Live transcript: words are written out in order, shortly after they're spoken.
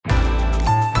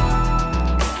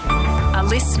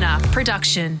listener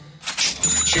production.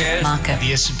 Shares, Market.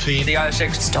 the S&P, the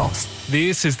ASX. Stocks.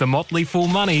 This is the Motley Fool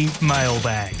Money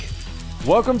Mailbag.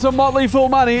 Welcome to Motley Fool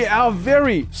Money, our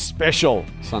very special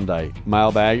Sunday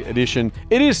Mailbag edition.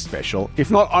 It is special,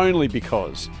 if not only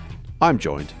because I'm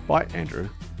joined by Andrew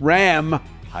Ram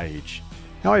Page.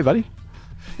 How are you, buddy?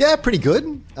 Yeah, pretty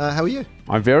good. How are you?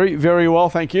 I'm very, very well,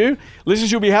 thank you.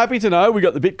 Listeners, you'll be happy to know we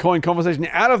got the Bitcoin conversation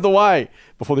out of the way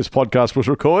before this podcast was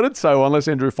recorded. So unless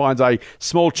Andrew finds a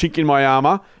small chink in my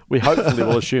armor, we hopefully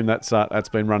will assume that's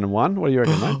been run and won. What do you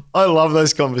reckon, mate? I love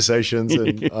those conversations,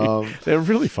 and they're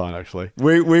really fun, actually.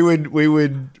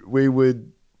 we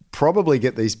would probably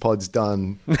get these pods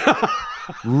done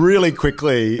really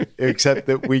quickly, except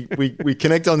that we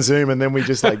connect on Zoom and then we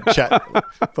just like chat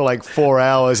for like 4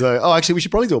 hours. Actually, we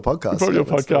should probably do a podcast. Probably do a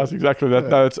podcast, exactly.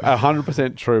 That's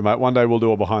 100% true, mate. One day we'll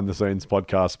do a behind-the-scenes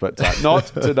podcast, but not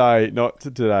today, not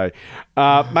today.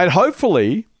 Mate,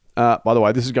 hopefully, by the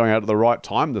way, this is going out at the right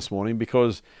time this morning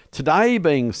because today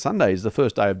being Sunday is the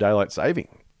first day of daylight saving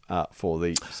for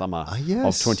the summer of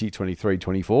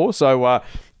 2023-24. So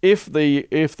if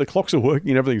the clocks are working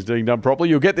and everything's being done properly,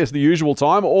 you'll get this the usual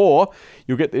time, or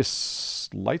you'll get this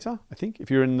later, I think, if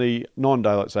you're in the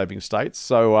non-daylight saving states.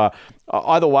 So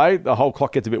either way, the whole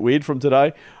clock gets a bit weird from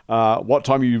today. What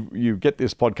time you get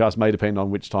this podcast may depend on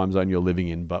which time zone you're living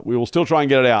in, but we will still try and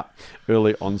get it out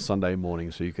early on Sunday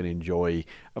morning so you can enjoy.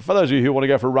 For those of you who want to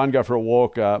go for a run, go for a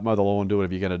walk, mow the lawn, do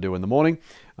whatever you're going to do in the morning,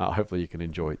 hopefully you can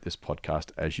enjoy this podcast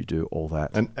as you do all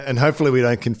that. And hopefully we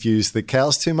don't confuse the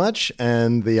cows too much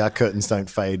and the curtains don't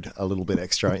fade a little bit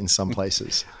extra in some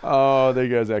places. Oh, there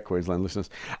goes our Queensland listeners.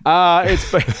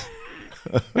 It's been...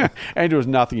 Andrew is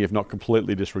nothing if not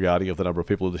completely disregarding of the number of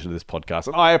people who listen to this podcast,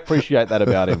 and I appreciate that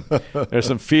about him. There's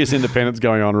some fierce independence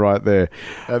going on right there.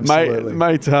 Absolutely.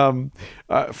 Mate,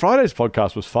 Friday's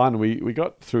podcast was fun. We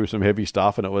got through some heavy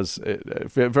stuff and it was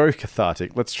very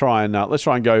cathartic. Let's try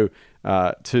and go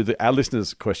to our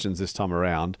listeners' questions this time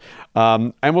around,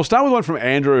 and we'll start with one from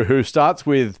Andrew, who starts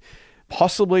with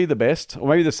possibly the best or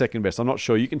maybe the second best. I'm not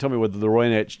sure. You can tell me whether the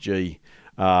Roy and HG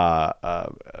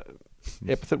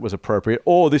epithet was appropriate,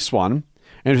 or this one.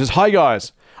 And it says, "Hi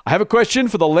guys, I have a question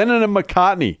for the Lennon and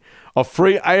McCartney of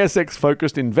free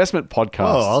ASX-focused investment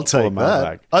podcasts." Oh, I'll take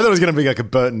that. I thought it was going to be like a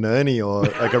Bert and Ernie or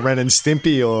like a Ren and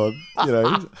Stimpy or,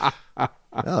 I'll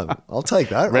take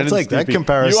that. I'll take that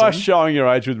comparison. You are showing your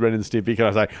age with Ren and Stimpy, can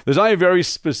I say. There's only a very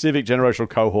specific generational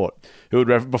cohort who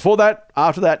would before that,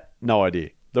 after that, no idea.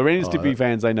 The Ren and Stimpy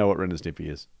fans, they know what Ren and Stimpy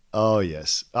is. Oh,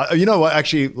 yes. You know what?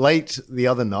 Actually, late the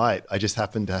other night, I just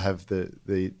happened to have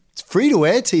the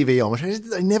free-to-air TV on, which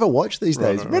I never watch these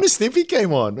days. Ren and Stimpy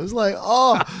came on. It was like,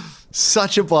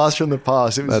 such a blast from the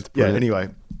past. It was, anyway.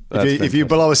 If you're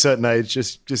below a certain age,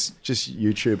 just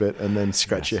YouTube it and then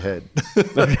scratch your head.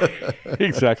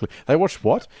 Exactly. They watched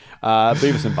what?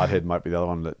 Beavis and Butthead might be the other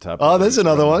one that. There's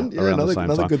another one. Yeah,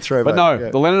 another good throwback. But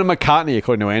no, the Lennon and McCartney,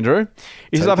 according to Andrew,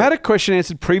 he says, "I've had a question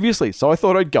answered previously, so I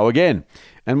thought I'd go again.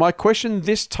 And my question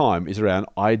this time is around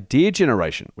idea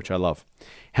generation, which I love.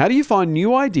 How do you find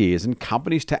new ideas and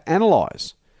companies to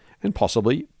analyze and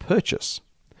possibly purchase?"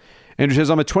 Andrew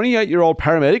says, "I'm a 28-year-old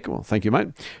paramedic." Well, thank you, mate.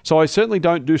 "So I certainly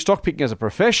don't do stock picking as a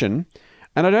profession,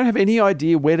 and I don't have any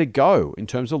idea where to go in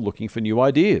terms of looking for new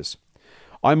ideas.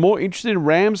 I'm more interested in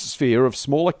Ram's sphere of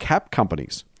smaller cap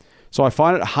companies. So I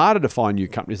find it harder to find new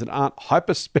companies that aren't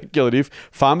hyper-speculative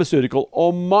pharmaceutical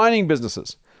or mining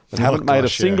businesses that haven't made a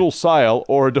single sale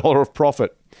or a dollar of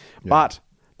profit. Yeah. But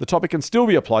the topic can still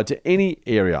be applied to any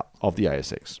area of the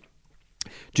ASX.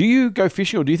 Do you go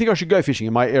fishing, or do you think I should go fishing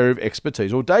in my area of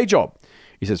expertise or day job?"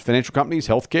 He says, "Financial companies,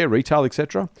 healthcare, retail,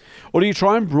 etc. Or do you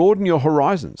try and broaden your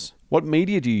horizons? What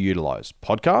media do you utilize?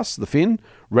 Podcasts, The Fin,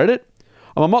 Reddit?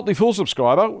 I'm a Motley Fool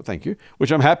subscriber," thank you,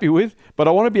 "which I'm happy with, but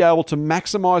I want to be able to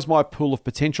maximize my pool of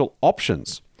potential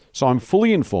options so I'm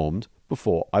fully informed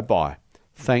before I buy.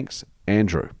 Thanks,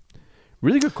 Andrew."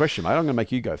 Really good question, mate. I'm going to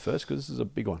make you go first because this is a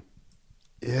big one.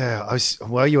 Yeah,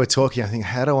 while you were talking, I think,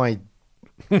 how do I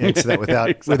answer that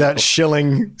without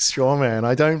shilling strawman?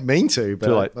 I don't mean to,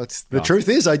 but the truth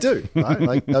is I do. Right?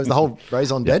 Like, that was the whole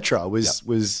raison d'etre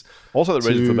was also the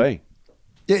reason for being.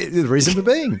 Yeah, the reason for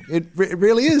being. It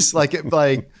really is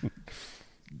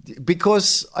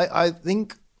because I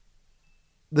think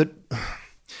that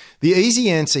the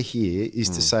easy answer here is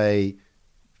to say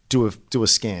do a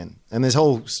scan, and there's a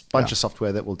whole bunch of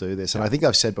software that will do this. And I think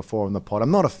I've said before on the pod, I'm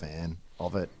not a fan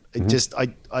of it. It just,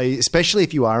 I especially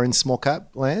if you are in small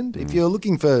cap land, if you're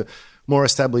looking for more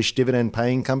established dividend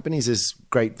paying companies, there's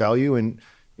great value in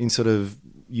sort of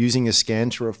using a scan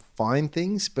to refine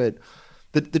things. But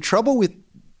the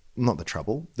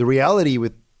reality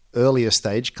with earlier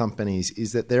stage companies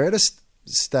is that they're at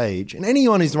stage, and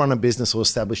anyone who's run a business or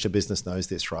established a business knows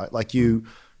this, right? Like you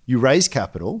raise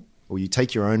capital or you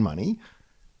take your own money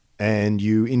and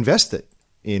you invest it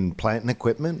in plant and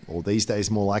equipment, or these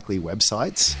days more likely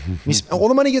websites. All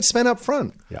the money gets spent up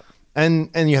front. Yep.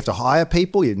 And you have to hire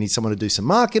people. You need someone to do some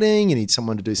marketing. You need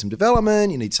someone to do some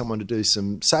development. You need someone to do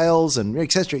some sales and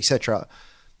et cetera, et cetera.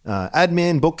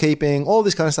 Admin, bookkeeping, all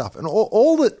this kind of stuff. And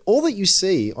all that you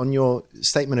see on your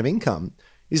statement of income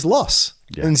is loss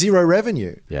and zero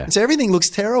revenue. Yeah. And so everything looks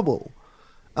terrible.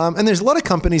 And there's a lot of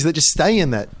companies that just stay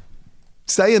in that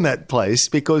place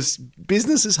because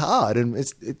business is hard. And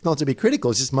it's not to be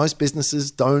critical. It's just most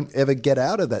businesses don't ever get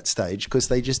out of that stage because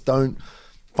they just don't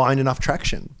find enough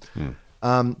traction.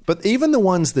 But even the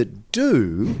ones that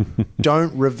do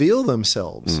don't reveal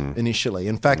themselves initially.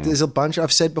 In fact, there's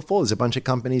I've said before, there's a bunch of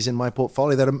companies in my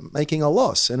portfolio that are making a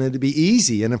loss, and it'd be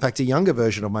easy. And in fact, a younger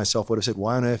version of myself would have said,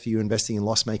 why on earth are you investing in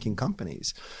loss-making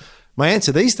companies? My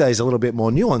answer these days, a little bit more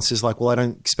nuanced, is like, well, I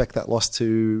don't expect that loss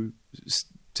to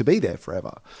be there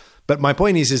forever. But my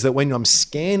point is that when I'm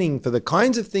scanning for the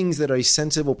kinds of things that a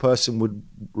sensible person would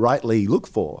rightly look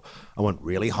for, I want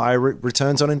really high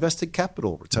returns on invested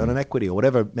capital, return on equity, or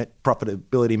whatever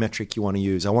profitability metric you want to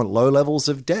use. I want low levels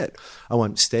of debt. I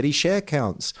want steady share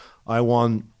counts. I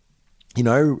want,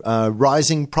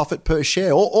 rising profit per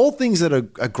share. All things that are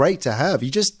great to have.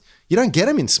 You don't get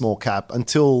them in small cap and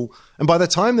by the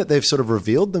time that they've sort of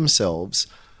revealed themselves,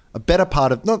 a better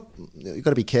part of you've got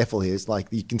to be careful here. It's like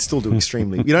you can still do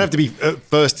extremely. You don't have to be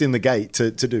first in the gate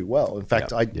to do well. In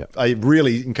fact, I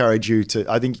really encourage you to.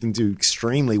 I think you can do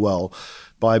extremely well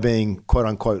by being quote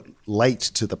unquote late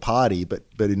to the party, but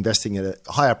investing at a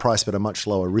higher price but a much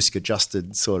lower risk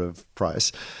adjusted sort of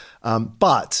price.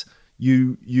 But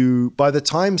you by the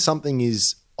time something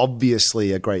is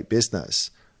obviously a great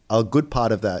business, a good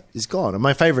part of that is gone. And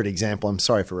my favorite example, I'm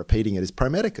sorry for repeating it, is Pro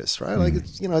Medicus, right? Like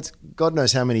it's God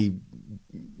knows how many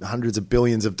hundreds of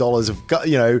billions of dollars of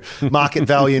market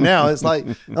value now. It's like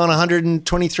on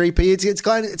 123p. It's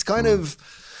kind of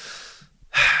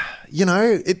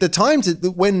at the time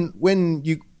when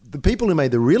the people who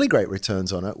made the really great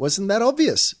returns on it wasn't that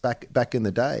obvious back in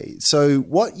the day. So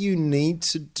what you need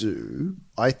to do,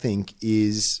 I think,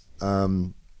 is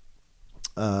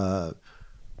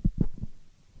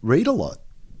read a lot.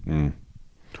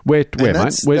 Where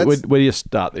mate? Where do you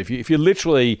start? If you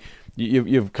literally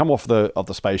you've come off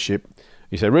the spaceship,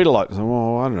 you say read a lot.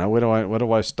 Well, I don't know. Where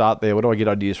do I start there? Where do I get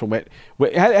ideas from?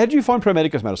 How do you find Pro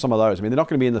Medicus, mate? Some of those. I mean, they're not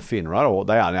going to be in the fin, right? Or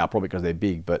they are now, probably because they're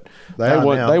big, but they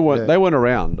weren't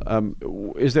around.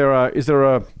 Is there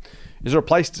a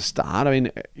place to start? I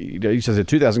mean, you said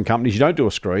 2,000 companies. You don't do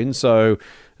a screen, so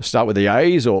start with the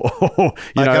A's or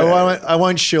I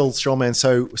won't shill man.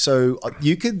 So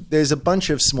you could. There's a bunch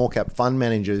of small cap fund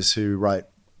managers who write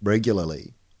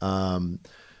regularly,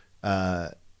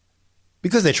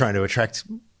 because they're trying to attract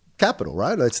capital,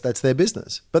 right? That's their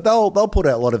business. But they'll put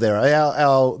out a lot of their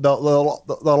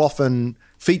they'll often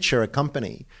feature a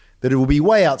company that it will be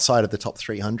way outside of the top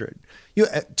 300.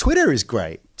 Twitter is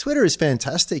great. Twitter is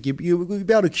fantastic. You'll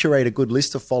be able to curate a good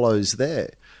list of follows there.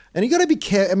 And you got to be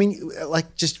careful. I mean,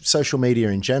 like just social media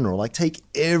in general, like take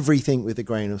everything with a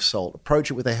grain of salt,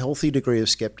 approach it with a healthy degree of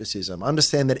skepticism,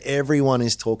 understand that everyone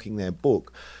is talking their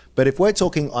book. But if we're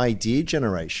talking idea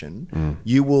generation,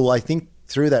 you will, I think,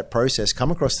 through that process, come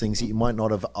across things that you might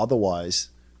not have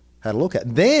otherwise had a look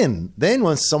at. Then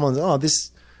once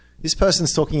someone's, this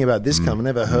person's talking about this company,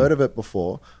 never heard of it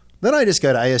before, then I just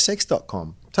go to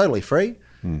asx.com, totally free.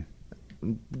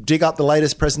 Dig up the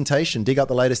latest presentation, dig up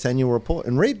the latest annual report,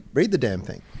 and read the damn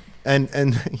thing. And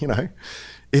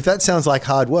if that sounds like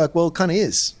hard work, well, it kind of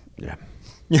is. Yeah.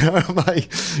 Like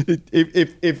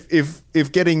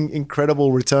if getting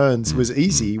incredible returns was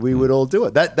easy, we would all do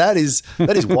it. That is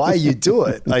why you do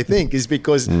it. I think is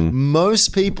because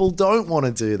most people don't want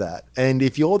to do that. And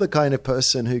if you're the kind of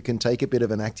person who can take a bit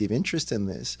of an active interest in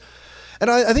this,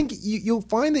 and I think you'll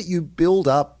find that you build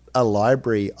up a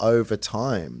library over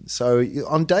time. So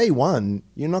on day one,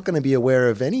 you're not going to be aware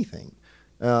of anything.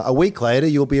 A week later,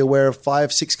 you'll be aware of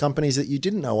 5-6 companies that you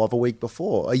didn't know of a week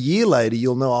before. A year later,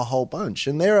 you'll know a whole bunch.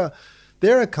 And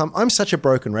I'm such a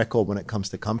broken record when it comes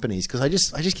to companies because I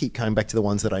just keep coming back to the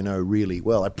ones that I know really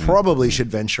well. I probably should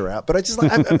venture out, but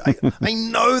I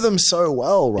know them so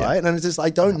well, right? Yeah. And it's just I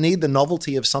don't need the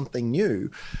novelty of something new,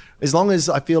 as long as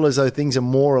I feel as though things are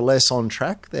more or less on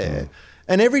track there.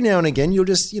 And every now and again, you'll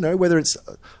just, whether it's,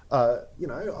 go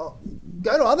to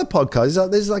other podcasts.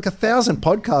 There's like 1,000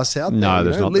 podcasts out there. No,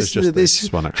 there's not. Listen to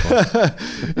this one, actually.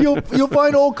 You'll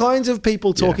find all kinds of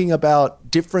people talking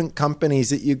about different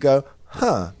companies that you go,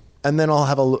 huh? And then I'll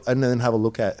have a look, and then have a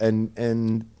look at,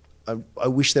 and I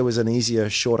wish there was an easier,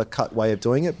 shorter cut way of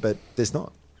doing it, but there's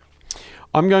not.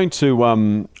 I'm going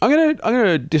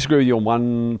to disagree with you on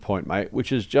one point, mate,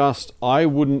 which is just I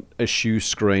wouldn't eschew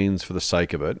screens for the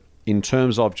sake of it in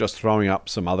terms of just throwing up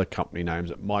some other company names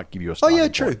that might give you a starting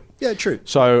point. True. Yeah, true.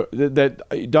 So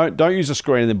don't use a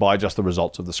screen and then buy just the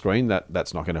results of the screen.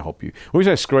 That's not going to help you. When we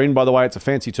say screen, by the way, it's a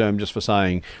fancy term just for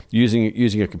saying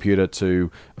using a computer to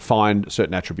find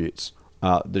certain attributes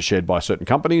that are shared by certain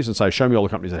companies and say, show me all the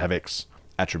companies that have X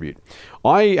attribute.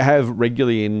 I have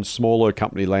regularly in smaller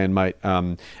company land, mate,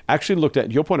 actually looked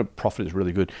at, your point of profit is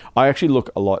really good. I actually look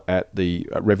a lot at the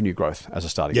revenue growth as a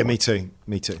starting point. Yeah,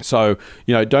 me too. So,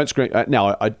 don't screen.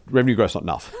 Now, revenue growth's not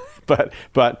enough. But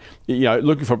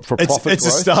looking for profit growth. It's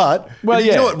a start. Well,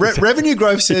 yeah. You know what? Revenue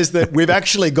growth says that we've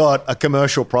actually got a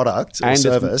commercial product or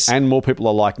service. And more people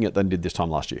are liking it than did this time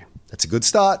last year. That's a good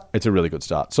start. It's a really good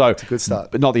start. So it's a good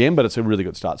start. But not the end, but it's a really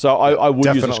good start. So I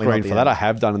would use a screen for that. I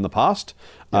have done in the past.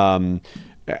 And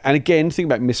again, think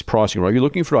about mispricing, right? You're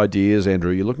looking for ideas,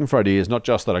 Andrew. You're looking for ideas not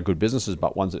just that are good businesses,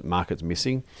 but ones that market's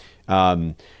missing.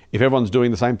 If everyone's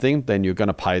doing the same thing, then you're going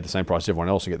to pay the same price as everyone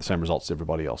else and get the same results as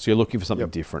everybody else. So you're looking for something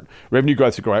different. Revenue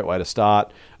growth is a great way to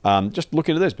start. Just look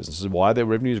into those businesses. Why are their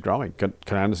revenues growing? Can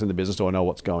I understand the business? Do I know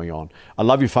what's going on? I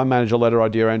love your fund manager letter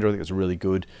idea, Andrew. I think it's really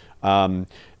good.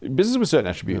 Businesses with certain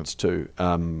attributes too.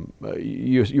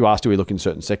 You asked, do we look in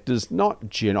certain sectors? I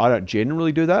don't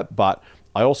generally do that, but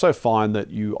I also find that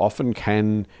you often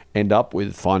can end up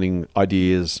with finding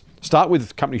ideas. Start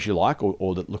with companies you like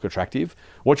or that look attractive.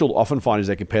 What you'll often find is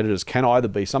their competitors can either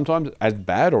be sometimes as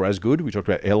bad or as good. We talked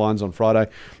about airlines on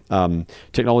Friday.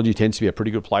 Technology tends to be a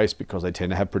pretty good place because they tend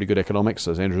to have pretty good economics,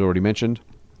 as Andrew's already mentioned.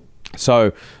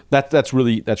 So that's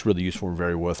really useful and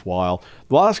very worthwhile.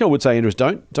 The last thing I would say, Andrew, is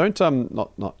don't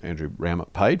not Andrew Ram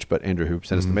Page, but Andrew who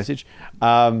sent us the message.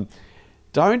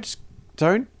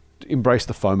 Don't embrace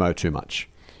the FOMO too much.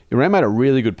 Ram made a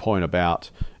really good point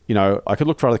about, I could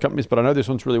look for other companies, but I know this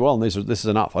one's really well, and this is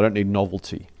enough. I don't need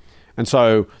novelty. And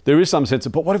so there is some sense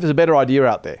of, but what if there's a better idea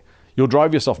out there? You'll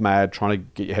drive yourself mad trying to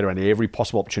get your head around every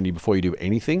possible opportunity before you do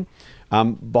anything.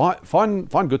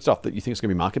 Find good stuff that you think is going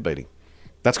to be market beating.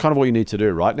 That's kind of all you need to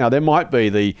do, right? Now, there might be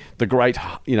the great,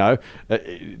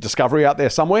 discovery out there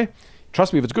somewhere.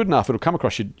 Trust me, if it's good enough, it'll come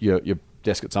across your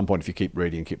desk at some point if you keep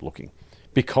reading and keep looking.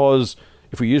 Because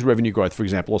if we use revenue growth, for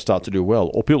example, will start to do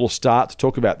well, or people will start to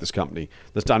talk about this company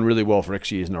that's done really well for X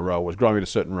years in a row, was growing at a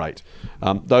certain rate.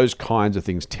 Those kinds of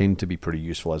things tend to be pretty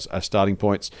useful as starting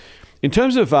points. In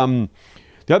terms of the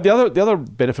other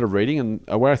benefit of reading, and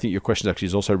where I think your question actually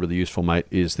is also really useful, mate,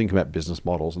 is think about business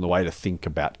models and the way to think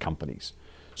about companies.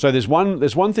 So there's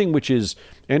one thing which is,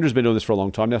 Andrew's been doing this for a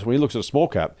long time now, so when he looks at a small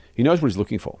cap, he knows what he's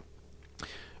looking for.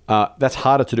 That's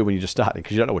harder to do when you're just starting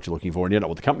because you don't know what you're looking for and you don't know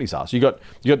what the companies are. So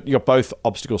you got both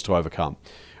obstacles to overcome.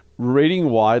 Reading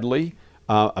widely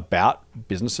about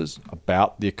businesses,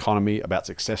 about the economy, about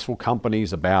successful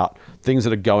companies, about things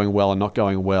that are going well and not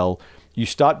going well. You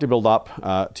start to build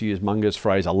up, to use Munger's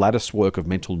phrase, a lattice work of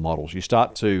mental models. You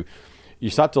start to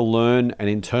learn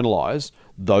and internalize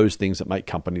those things that make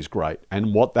companies great.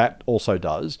 And what that also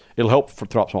does, it'll help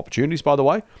throw up some opportunities, by the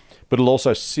way, but it'll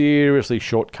also seriously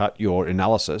shortcut your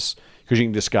analysis because you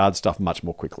can discard stuff much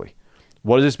more quickly.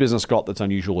 What has this business got that's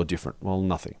unusual or different? Well,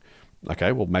 nothing.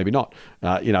 Okay, well, maybe not.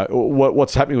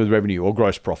 What's happening with revenue or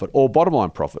gross profit or bottom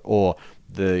line profit or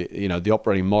the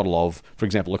operating model of, for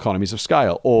example, economies of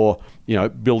scale or,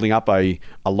 building up a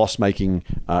loss-making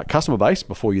customer base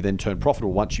before you then turn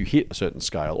profitable once you hit a certain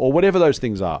scale or whatever those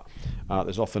things are.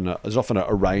 There's often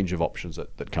a range of options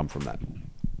that come from that.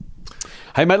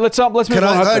 Hey mate, let's move on.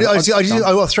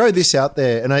 I'll throw this out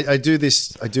there, and I do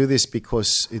this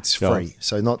because it's free,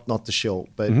 so not the shill.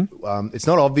 But it's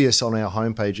not obvious on our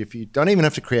homepage. If you don't even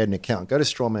have to create an account, go to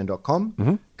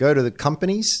strawman.com, go to the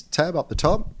companies tab up the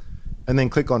top, and then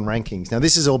click on rankings. Now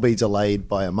this is all be delayed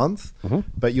by a month,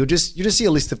 but you just see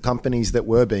a list of companies that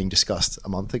were being discussed a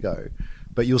month ago.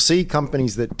 But you'll see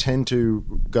companies that tend to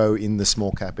go in the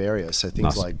small cap area. So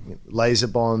things like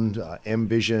LaserBond,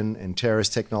 M-Vision, Enteris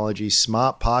Technologies,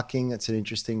 Smart Parking, that's an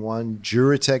interesting one.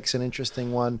 Duratec's an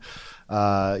interesting one.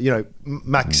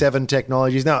 Mach 7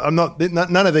 Technologies. Now,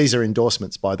 none of these are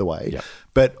endorsements, by the way. Yep.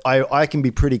 But I can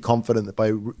be pretty confident that by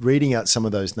reading out some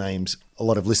of those names, a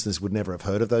lot of listeners would never have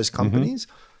heard of those companies.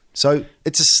 So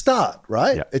it's a start,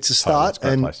 right? Yep. It's a start,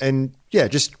 and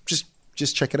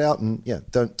just check it out, and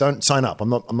don't sign up. I'm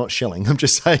not shilling. I'm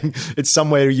just saying it's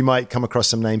somewhere you might come across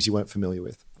some names you weren't familiar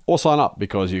with. Or sign up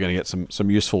because you're going to get some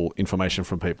useful information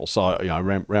from people. So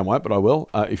Ram won't, but I will.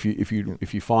 If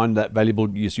you find that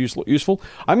valuable, useful.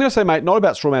 I'm going to say, mate, not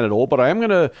about Strawman at all, but I am going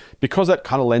to, because that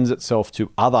kind of lends itself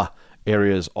to other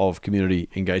areas of community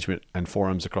engagement and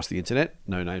forums across the internet.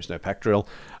 No names, no pack drill.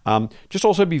 Just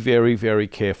also be very, very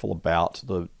careful about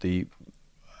the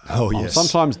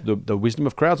sometimes the wisdom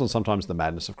of crowds and sometimes the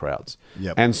madness of crowds.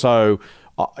 Yep. And so,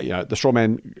 the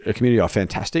strawman community are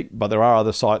fantastic, but there are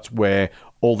other sites where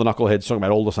all the knuckleheads talking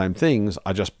about all the same things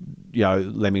are just,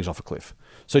 lemmings off a cliff.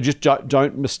 So just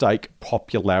don't mistake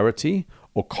popularity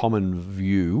or common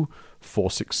view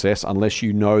for success unless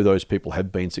you know those people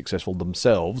have been successful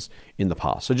themselves in the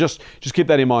past. So just keep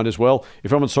that in mind as well.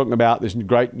 If everyone's talking about this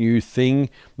great new thing,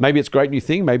 maybe it's a great new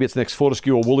thing, maybe it's the next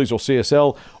Fortescue or Woolies or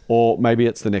CSL, or maybe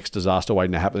it's the next disaster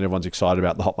waiting to happen and everyone's excited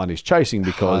about the hot money's chasing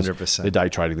because 100%. they're day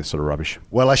trading this sort of rubbish.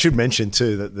 Well, I should mention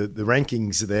too that the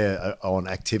rankings there are on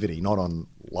activity, not on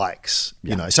likes.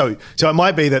 So it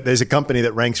might be that there's a company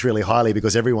that ranks really highly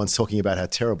because everyone's talking about how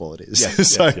terrible it is.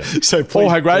 So or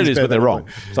how great it is, but they're wrong.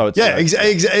 So it's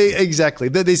exactly.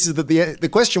 This is the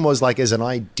question was like as an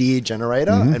idea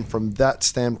generator, and from that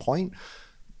standpoint.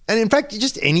 And in fact,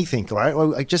 just anything, right?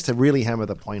 Well, just to really hammer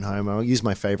the point home, I'll use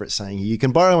my favorite saying: you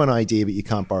can borrow an idea, but you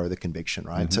can't borrow the conviction,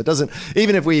 right? So it doesn't.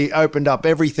 Even if we opened up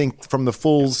everything from the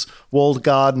fool's walled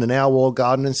garden and our walled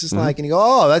garden, it's just like, and you go,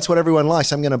 "Oh, that's what everyone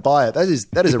likes. I'm going to buy it."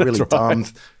 That is a really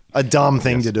dumb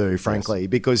thing to do, frankly,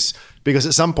 because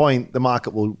at some point the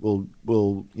market will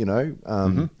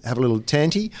have a little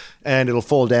tanty and it'll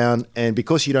fall down, and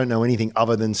because you don't know anything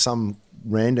other than some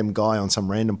random guy on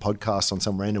some random podcast on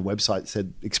some random website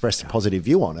said expressed a positive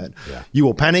view on it, you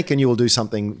will panic and you will do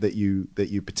something that you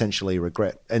potentially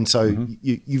regret. And so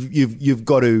you've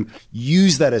got to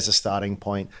use that as a starting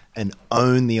point and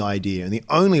own the idea. And the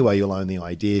only way you'll own the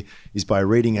idea is by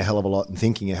reading a hell of a lot and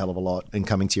thinking a hell of a lot and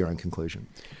coming to your own conclusion.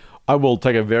 I will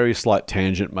take a very slight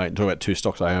tangent, mate, and talk about two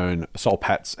stocks I own, Soul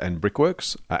Patts and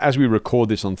Brickworks. As we record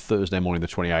this on Thursday morning, the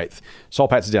 28th, Soul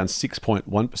Patts is down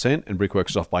 6.1% and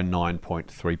Brickworks is off by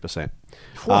 9.3%.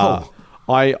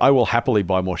 I will happily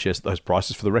buy more shares at those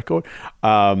prices for the record.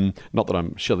 Not that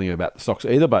I'm shilling about the stocks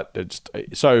either, but it's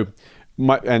so...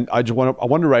 I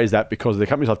want to raise that because the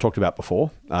companies I've talked about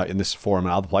before in this forum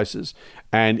and other places.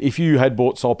 And if you had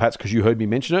bought Soul Patts because you heard me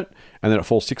mention it, and then it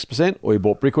falls 6%, or you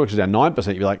bought Brickworks down 9%,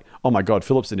 you'd be like, "Oh my God,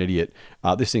 Philip's an idiot.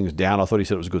 This thing's down. I thought he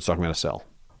said it was a good stock. I'm going to sell."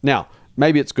 Now,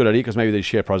 maybe it's a good idea because maybe these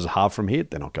share prices halve from here.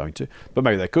 They're not going to, but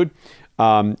maybe they could.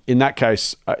 In that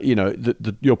case,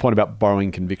 your point about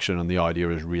borrowing conviction and the idea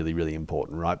is really, really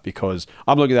important, right? Because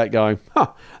I'm looking at that going,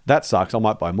 that sucks. I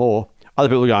might buy more. Other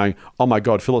people are going, "Oh my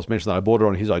God, Philip's mentioned that I bought it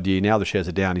on his idea. Now the shares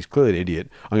are down. He's clearly an idiot.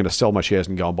 I'm going to sell my shares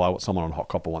and go and buy what someone on Hot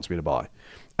Copper wants me to buy."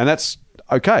 And that's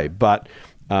okay, but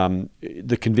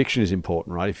the conviction is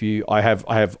important, right? I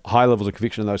have high levels of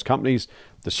conviction in those companies.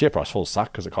 The share price falls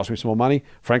suck because it costs me some more money.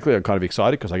 Frankly, I'm kind of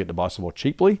excited because I get to buy some more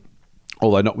cheaply.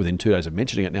 Although not within 2 days of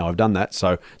mentioning it now, I've done that.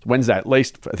 So it's Wednesday at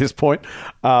least at this point.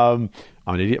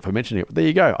 I'm an idiot for mentioning it. But there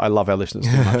you go. I love our listeners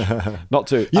too much. Not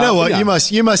to. You know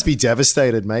what? You must be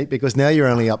devastated, mate, because now you're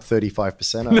only up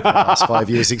 35% over the last 5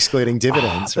 years, excluding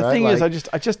dividends. The right? thing is, I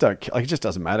just don't. Like, it just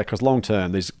doesn't matter because long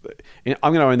term, I'm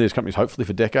going to own these companies hopefully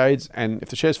for decades. And if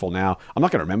the shares fall now, I'm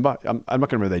not going to remember. I'm not going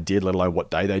to remember they did, let alone what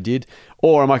day they did,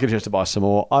 or I might get a chance to buy some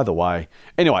more. Either way.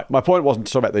 Anyway, my point wasn't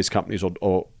to talk about these companies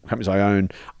or companies I own,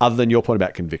 other than your point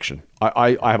about conviction.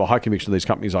 I have a high conviction of these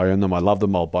companies. I own them. I love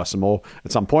them. I'll buy some more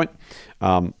at some point.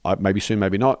 Maybe soon,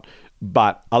 maybe not.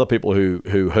 But other people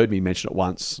who heard me mention it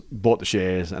once, bought the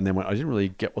shares, and then went, "I didn't really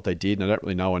get what they did, and I don't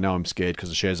really know, and now I'm scared because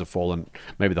the shares have fallen.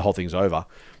 Maybe the whole thing's over."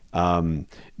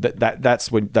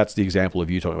 That's the example of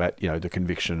you talking about the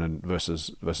conviction and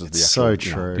versus the actual, so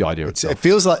true. The idea itself.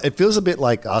 It feels a bit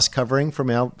like us covering from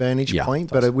our vantage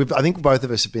point, but I think both of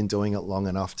us have been doing it long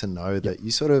enough to know that you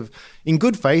sort of, in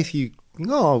good faith, you.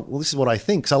 Oh, well, this is what I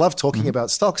think. Because I love talking about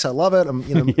stocks. I love it.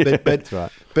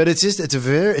 But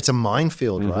it's a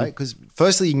minefield, right? Because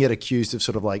firstly, you can get accused of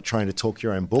sort of like trying to talk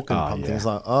your own book and pump things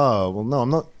like, "Oh, well, no, I'm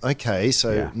not." Okay,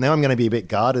 so now I'm going to be a bit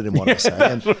guarded in what I say.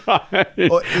 And,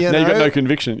 now you've got no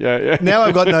conviction. Yeah. Now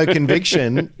I've got no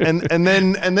conviction, and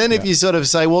then if you sort of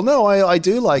say, "Well, no, I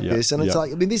do like this," and it's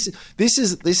like, I mean, this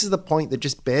is the point that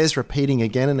just bears repeating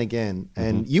again and again.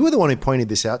 And you were the one who pointed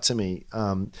this out to me.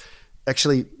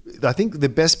 Actually, I think the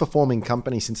best performing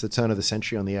company since the turn of the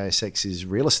century on the ASX is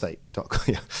real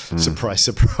estate.com. Surprise,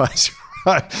 surprise.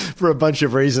 Right? For a bunch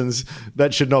of reasons,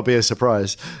 that should not be a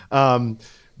surprise. But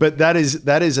that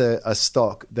is a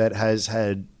stock that has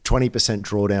had 20%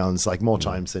 drawdowns, like more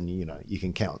times than you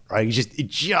can count. Right? It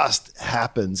just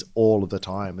happens all of the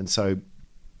time. And so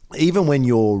even when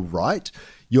you're right,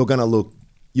 you're going to look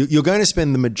you're going to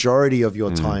spend the majority of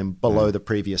your time below the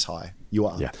previous high. You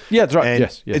are. Yeah, that's right. And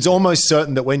yes. it's almost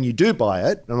certain that when you do buy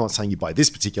it, I'm not saying you buy this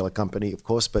particular company, of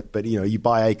course, but you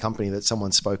buy a company that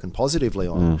someone's spoken positively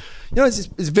on. It's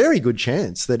a very good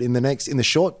chance that in the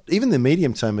short, even the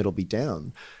medium term, it'll be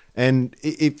down. And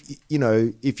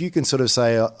if you can sort of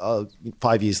say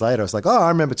 5 years later, it's like, I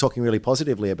remember talking really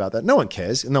positively about that. No one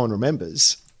cares and no one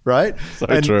remembers. Right.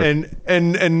 So true.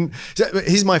 And so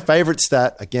here's my favorite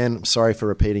stat. Again, I'm sorry for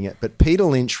repeating it, but Peter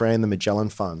Lynch ran the Magellan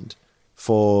Fund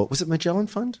was it Magellan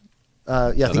Fund?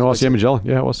 I think it was. Yeah, Magellan.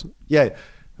 Yeah, it was. Yeah,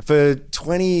 for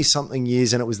 20 something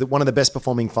years. And it was one of the best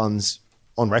performing funds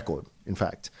on record. In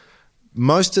fact,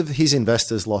 most of his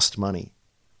investors lost money.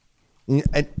 And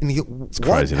it's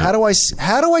crazy. How do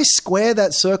I square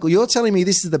that circle? You're telling me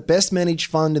this is the best managed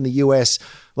fund in the US,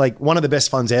 like one of the best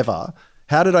funds ever.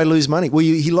 How did I lose money? Well,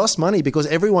 he lost money because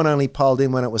everyone only piled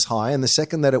in when it was high. And the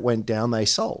second that it went down, they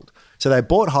sold. So they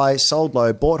bought high, sold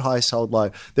low, bought high, sold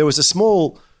low. There was a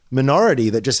small minority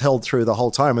that just held through the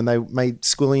whole time and they made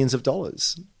squillions of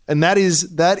dollars. And that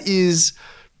is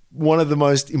one of the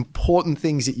most important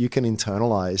things that you can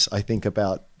internalize, I think,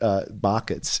 about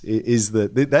markets is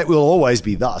that will always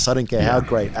be thus. I don't care how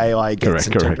great AI gets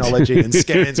and technology and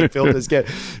scans and filters get,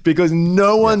 because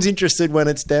no one's interested when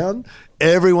it's down.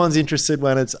 Everyone's interested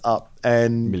when it's up.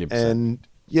 And again,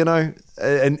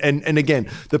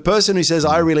 the person who says,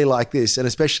 I really like this, and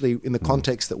especially in the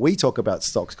context that we talk about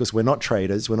stocks, because we're not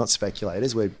traders, we're not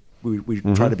speculators, we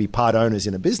try to be part owners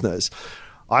in a business.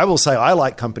 I will say I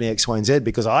like company X, Y, and Z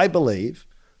because I believe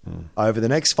over the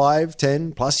next 5,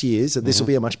 10 plus years that this will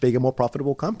be a much bigger, more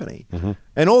profitable company.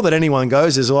 And all that anyone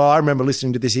goes is, well, I remember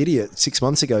listening to this idiot 6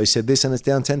 months ago who said this and it's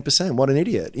down 10%. What an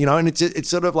idiot. And it's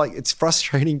sort of like, it's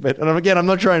frustrating. But and again, I'm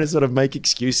not trying to sort of make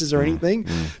excuses or anything.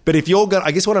 But if you're going to,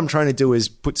 I guess what I'm trying to do is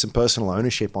put some personal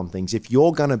ownership on things. If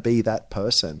you're going to be that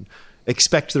person,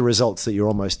 expect the results that you're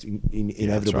almost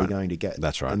inevitably going to get.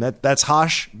 That's right. And that's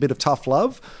harsh, bit of tough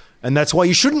love. And that's why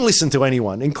you shouldn't listen to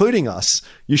anyone, including us.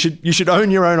 You should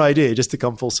own your own idea just to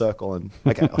come full circle. And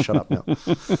okay, I'll shut up now.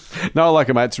 No, I like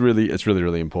it, mate. It's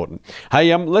really important.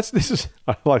 Hey, I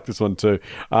like this one too.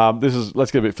 Let's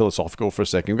get a bit philosophical for a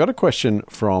second. We've got a question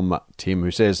from Tim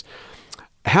who says,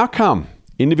 how come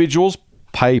individuals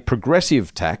pay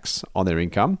progressive tax on their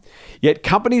income, yet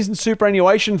companies and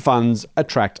superannuation funds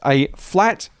attract a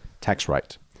flat tax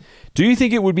rate? Do you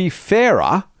think it would be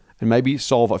fairer and maybe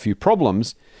solve a few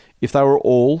problems if they were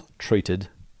all treated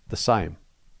the same?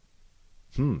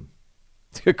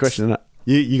 It's a good question, isn't it?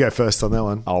 You go first on that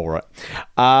one. All right.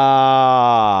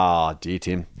 Dear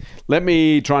Tim. Let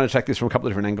me try and attack this from a couple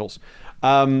of different angles.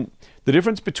 The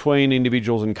difference between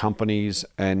individuals and companies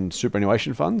and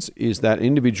superannuation funds is that an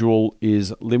individual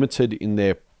is limited in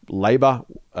their labour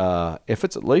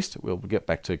efforts, at least. We'll get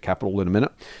back to capital in a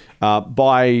minute.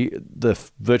 By the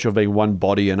virtue of being one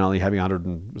body and only having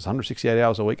 168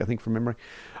 hours a week, I think, from memory,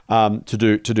 to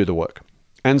do the work.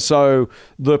 And so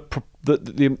the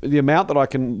amount that I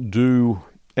can do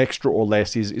extra or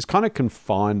less is kind of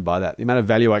confined by that, the amount of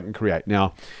value I can create.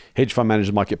 Now, hedge fund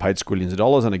managers might get paid squillions of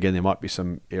dollars, and again, there might be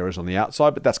some errors on the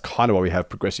outside, but that's kind of why we have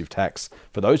progressive tax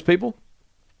for those people.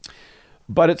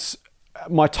 But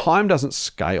my time doesn't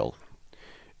scale.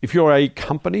 If you're a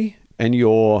company and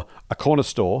you're a corner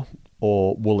store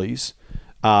or Woolies,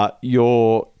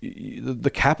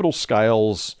 the capital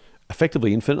scales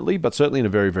effectively infinitely, but certainly in a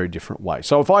very, very different way.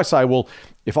 So if I say, well,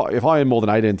 if I earn more than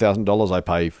 $18,000, I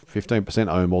pay 15%.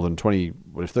 I earn more than $35,000,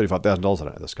 I don't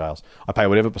know the scales, I pay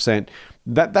whatever percent.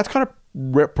 That's kind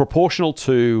of proportional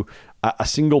to a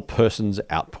single person's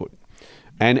output.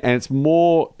 And it's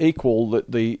more equal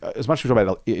that as much as we talk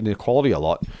about inequality a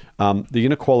lot, the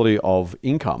inequality of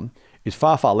income is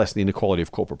far, far less than the inequality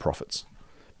of corporate profits.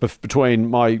 Between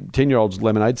my 10-year-old's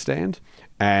lemonade stand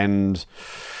and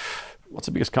what's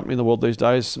the biggest company in the world these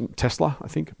days? Tesla, I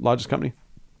think, largest company.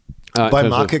 By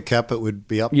market cap, it would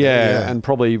be up there. Yeah, and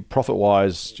probably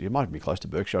profit-wise, it might be close to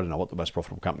Berkshire. I don't know what the most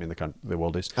profitable company in the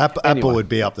world is. Apple would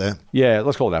be up there. Yeah,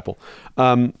 let's call it Apple.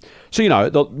 So,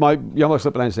 my youngest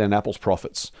lemonade stand, Apple's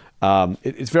profits.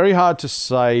 It's very hard to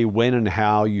say when and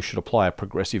how you should apply a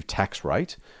progressive tax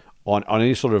rate on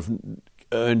any sort of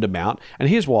earned amount. And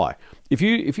here's why. If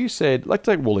you said, let's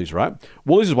take Woolies, right?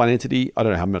 Woolies is one entity. I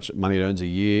don't know how much money it earns a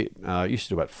year. It used to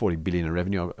do about $40 billion in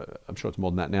revenue. I'm sure it's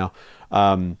more than that now.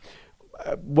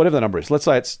 Whatever the number is, let's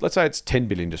say it's $10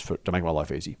 billion just to make my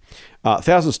life easy.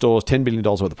 1,000 stores, $10 billion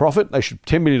worth of profit.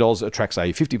 $10 billion attracts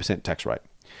a 50% tax rate.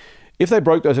 If they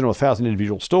broke those into 1,000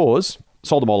 individual stores,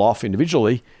 sold them all off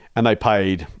individually, and they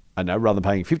paid, I know, rather than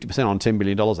paying 50% on $10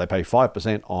 billion, they pay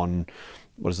 5% on,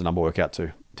 what does the number work out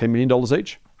to? $10 million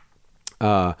each.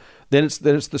 then it's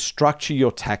the structure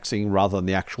you're taxing rather than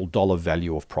the actual dollar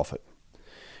value of profit.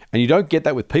 And you don't get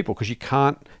that with people because you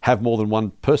can't have more than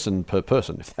one person per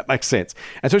person, if that makes sense.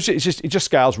 And so it just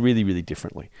scales really, really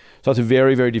differently. So it's a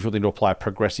very, very difficult thing to apply a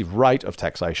progressive rate of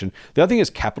taxation. The other thing is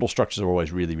capital structures are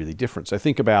always really, really different. So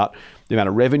think about the amount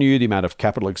of revenue, the amount of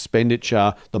capital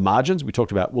expenditure, the margins. We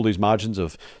talked about Woolies margins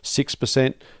of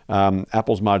 6%.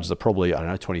 Apple's margins are probably,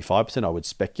 25%, I would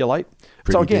speculate.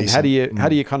 Pretty so again, decent. how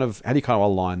do you kind of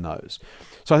align those?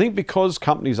 So I think because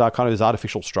companies are kind of these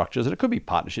artificial structures, and it could be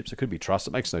partnerships, it could be trust,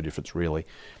 it makes no difference really.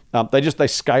 They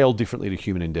scale differently to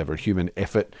human endeavor, human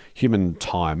effort, human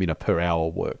time, per hour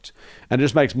worked. And it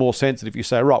just makes more sense that if you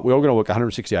say, right, we're all going to work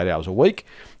 168 hours a week.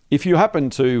 If you happen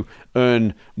to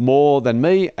earn more than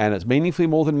me, and it's meaningfully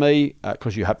more than me,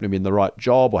 because you happen to be in the right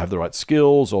job or have the right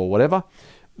skills or whatever,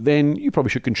 then you probably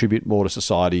should contribute more to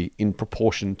society in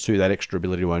proportion to that extra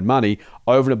ability to earn money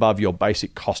over and above your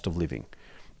basic cost of living.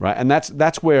 Right, and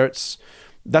that's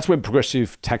when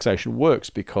progressive taxation works,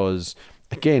 because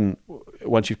again,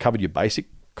 once you've covered your basic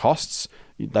costs,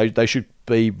 they should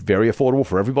be very affordable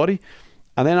for everybody.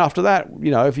 And then after that,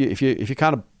 if you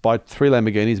can't buy 3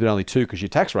 Lamborghinis but only 2 because your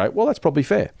tax rate, well, that's probably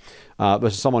fair.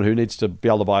 Versus someone who needs to be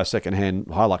able to buy a second-hand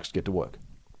Hilux to get to work.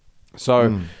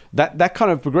 So that kind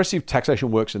of progressive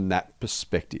taxation works in that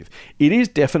perspective. It is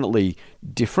definitely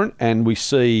different, and we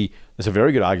see there's a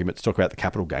very good argument to talk about the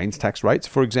capital gains tax rates,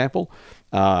 for example,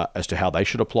 as to how they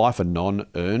should apply for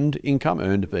non-earned income,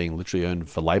 earned being literally earned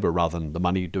for labor rather than the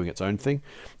money doing its own thing.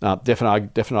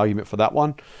 Definite argument for that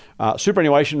one.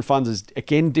 Superannuation funds is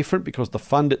again different because the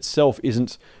fund itself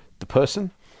isn't the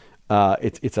person.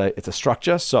 It's a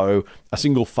structure, so a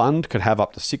single fund could have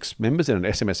up to 6 members in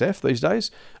an SMSF these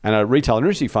days, and a retail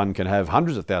annuity fund can have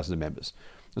hundreds of thousands of members.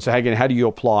 And so again, how do you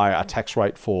apply a tax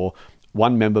rate for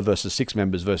 1 member versus 6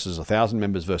 members versus 1,000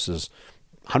 members versus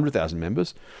 100,000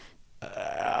 members?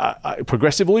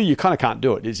 Progressively, you kind of can't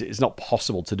do it. It's not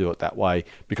possible to do it that way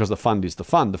because the fund is the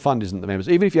fund. The fund isn't the members.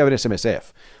 Even if you have an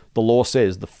SMSF, the law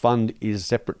says the fund is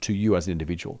separate to you as an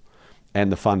individual, and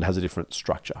the fund has a different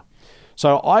structure.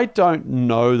 So I don't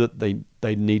know that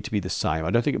they need to be the same.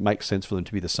 I don't think it makes sense for them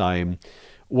to be the same.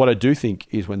 What I do think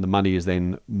is when the money is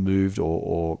then moved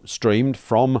or streamed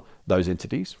from those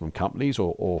entities, from companies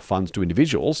or funds to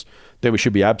individuals, then we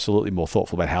should be absolutely more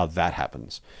thoughtful about how that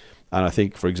happens. And I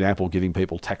think, for example, giving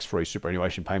people tax-free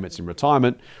superannuation payments in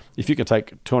retirement, if you can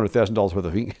take $200,000 worth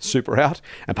of super out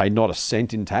and pay not a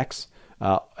cent in tax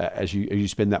as you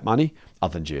spend that money,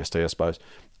 other than GST, I suppose,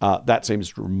 that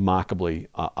seems remarkably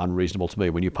unreasonable to me.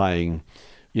 When you're paying,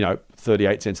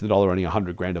 38 cents on the dollar, earning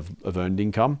 $100,000 of earned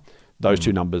income, those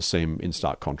two numbers seem in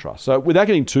stark contrast. So without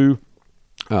getting too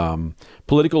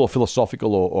political or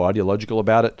philosophical or ideological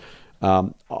about it,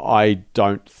 I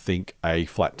don't think a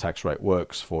flat tax rate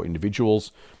works for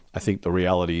individuals. I think the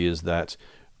reality is that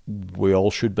we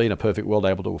all should be, in a perfect world,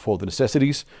 able to afford the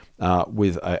necessities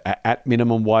with at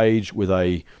minimum wage, with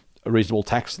a reasonable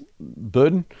tax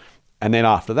burden. And then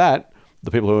after that, the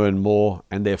people who earn more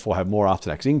and therefore have more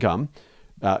after-tax income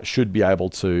should be able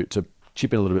to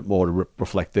chip in a little bit more to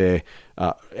reflect their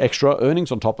extra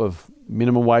earnings on top of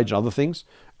minimum wage and other things,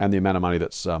 and the amount of money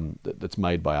that's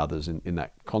made by others in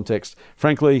that context.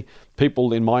 Frankly,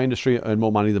 people in my industry earn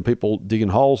more money than people digging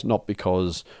holes, not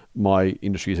because my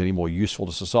industry is any more useful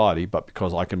to society, but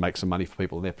because I can make some money for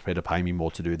people and they're prepared to pay me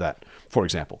more to do that, for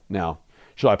example. Now,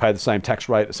 should I pay the same tax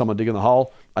rate as someone digging the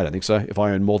hole? I don't think so. If I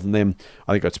earn more than them,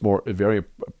 I think it's very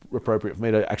appropriate for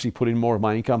me to actually put in more of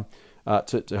my income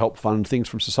to help fund things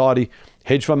from society.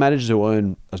 Hedge fund managers who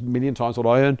earn a million times what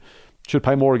I earn should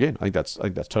pay more again. I think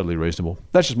that's totally reasonable.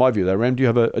 That's just my view though. Ram, do you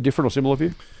have a different or similar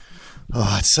view?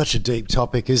 Oh, it's such a deep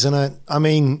topic, isn't it? I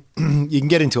mean, you can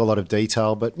get into a lot of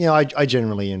detail, but I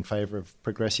generally in favour of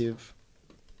progressive.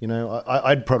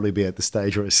 I'd probably be at the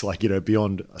stage where it's like,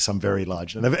 beyond some very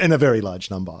large and a very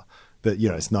large number that,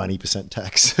 it's 90%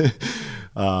 tax.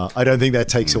 I don't think that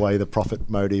takes away the profit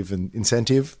motive and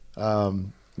incentive.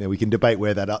 We can debate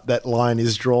where that line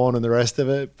is drawn and the rest of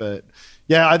it, but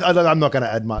yeah, I'm not going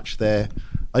to add much there.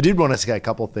 I did want to say a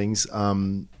couple of things.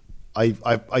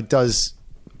 It does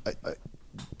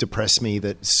depress me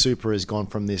that super has gone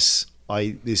from this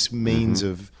means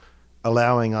of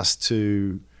allowing us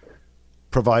to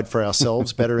provide for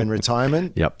ourselves better in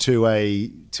retirement to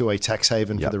a tax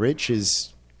haven for the rich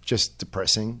is just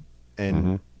depressing.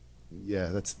 And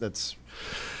that's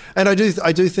and I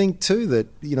do think too that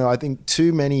I think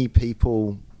too many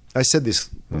people, I said this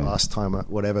last time or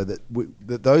whatever, that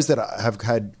those that have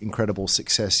had incredible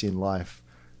success in life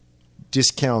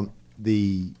discount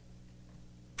the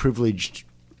privileged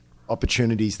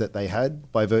opportunities that they had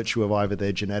by virtue of either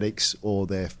their genetics or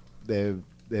their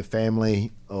their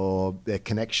family or their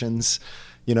connections.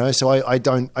 So I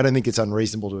don't think it's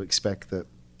unreasonable to expect that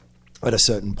at a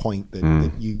certain point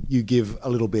that you give a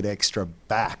little bit extra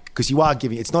back, because you are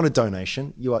giving. It's not a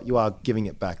donation. You are giving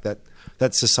it back.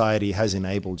 That society has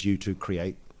enabled you to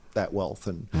create that wealth,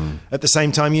 and at the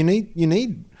same time, you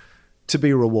need to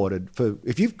be rewarded for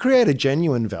if you've created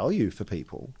genuine value for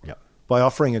people. Yep. By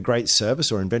offering a great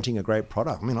service or inventing a great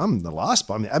product. I mean, I'm the last,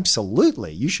 but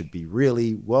absolutely, you should be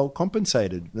really well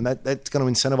compensated. And that's going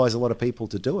to incentivize a lot of people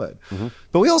to do it. Mm-hmm.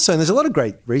 But and there's a lot of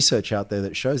great research out there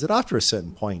that shows that after a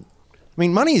certain point,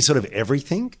 money is sort of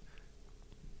everything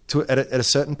at a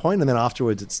certain point, and then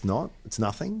afterwards it's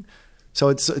nothing. So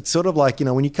it's sort of like,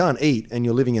 when you can't eat and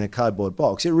you're living in a cardboard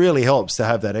box, it really helps to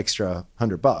have that extra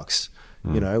 $100.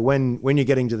 When you're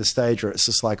getting to the stage where it's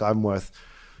just like, I'm worth,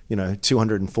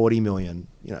 240 million,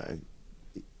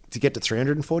 to get to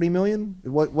 340 million,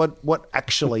 what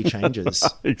actually changes?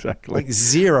 Exactly. Like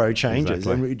zero changes.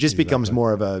 Exactly. And it just becomes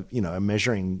more of a, a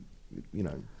measuring,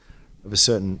 of a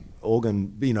certain organ,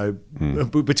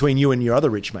 between you and your other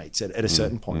rich mates at a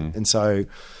certain point. And so,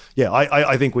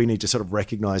 I think we need to sort of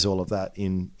recognize all of that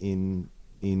in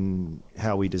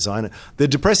how we design it. The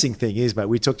depressing thing is, mate,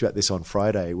 we talked about this on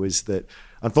Friday, was that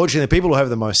unfortunately the people who have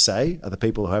the most say are the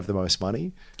people who have the most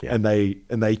money, and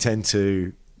they tend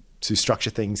to structure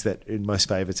things that in most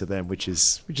favor to them, which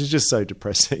is just so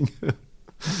depressing.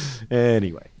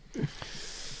 Anyway.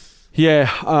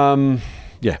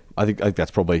 I think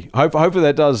that's probably hopefully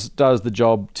that does the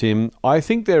job, Tim. I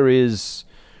think there is,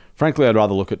 frankly, I'd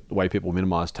rather look at the way people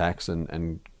minimise tax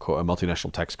and a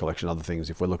multinational tax collection, other things.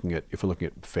 If we're looking at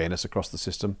fairness across the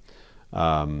system,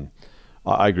 I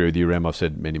agree with you, Rem. I've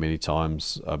said many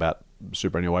times about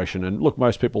superannuation, and look,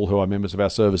 most people who are members of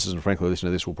our services and frankly listen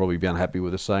to this will probably be unhappy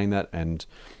with us saying that, and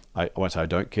I won't say I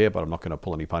don't care, but I'm not going to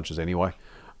pull any punches anyway.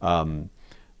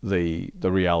 The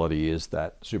reality is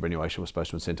that superannuation was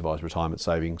supposed to incentivise retirement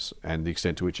savings, and the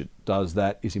extent to which it does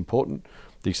that is important.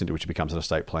 The extent to which it becomes an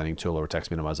estate planning tool or a tax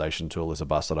minimisation tool is a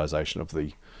bastardisation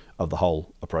of the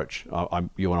whole approach.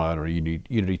 You and I are on a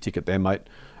unity ticket there, mate.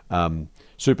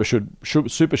 Super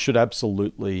should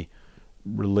absolutely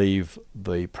relieve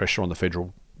the pressure on the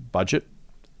federal budget,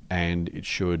 and it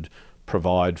should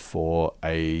provide for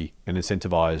an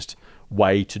incentivised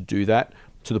way to do that,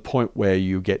 to the point where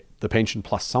you get the pension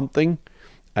plus something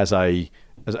as a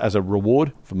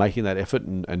reward for making that effort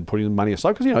and putting the money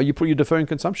aside, because you're deferring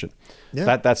consumption.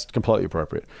 Yeah. That's completely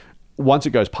appropriate. Once it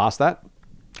goes past that,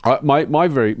 my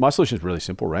solution is really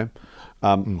simple, Ram.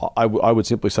 I would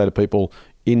simply say to people,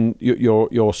 in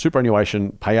your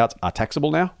superannuation payouts are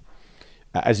taxable now,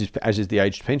 as is the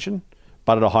aged pension,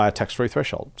 but at a higher tax-free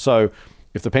threshold. So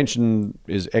if the pension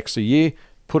is X a year,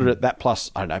 put it at that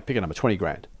plus, I don't know, pick a number, 20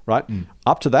 grand, right?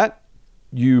 Up to that,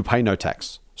 you pay no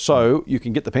tax. So you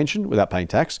can get the pension without paying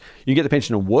tax. You can get the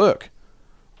pension and work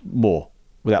more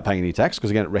without paying any tax, because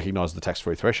again, it recognises the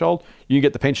tax-free threshold. You can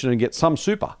get the pension and get some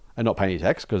super and not pay any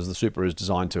tax, because the super is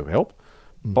designed to help.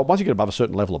 But once you get above a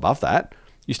certain level above that,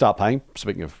 you start paying,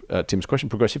 speaking of Tim's question,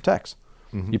 progressive tax.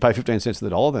 You pay 15 cents in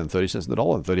the dollar, then 30 cents in the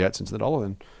dollar, then 38 cents in the dollar,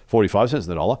 then 45 cents in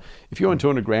the dollar. If you earn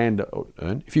 200 grand,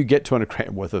 if you get 200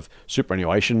 grand worth of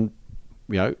superannuation,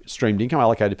 streamed income,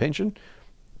 allocated pension,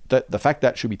 the fact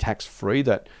that should be tax-free,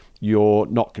 that you're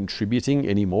not contributing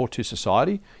anymore to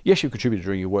society. Yes, you've contributed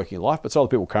during your working life, but so are the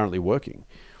people currently working.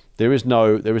 There is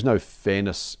no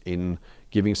fairness in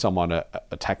giving someone a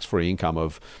tax-free income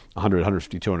of 100,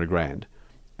 150, 200 grand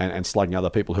and slugging other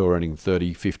people who are earning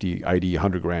 30, 50, 80,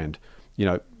 100 grand,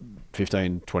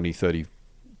 15, 20, 30,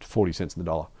 40 cents in the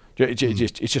dollar.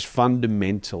 It's just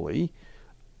fundamentally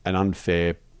an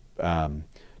unfair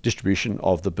distribution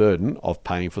of the burden of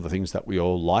paying for the things that we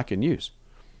all like and use.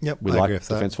 Yep, we like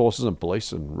defence forces and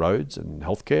police and roads and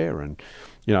healthcare, and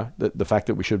the fact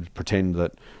that we should pretend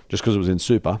that just because it was in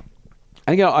super.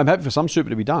 And again, I'm happy for some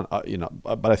super to be done,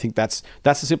 but I think that's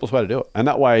the simplest way to do it. And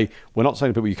that way, we're not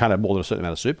saying to people you can't have more than a certain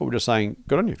amount of super. We're just saying,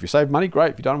 good on you. If you save money,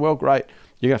 great. If you've done well, great.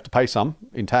 You're gonna have to pay some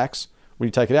in tax when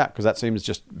you take it out, because that seems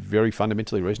just very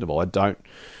fundamentally reasonable. I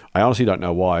honestly don't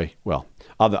know why. Well,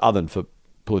 other than for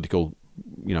political,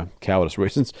 cowardice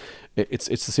reasons, it's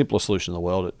the simplest solution in the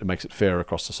world. It makes it fair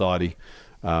across society.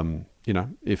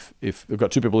 If we've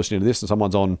got two people listening to this and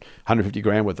someone's on 150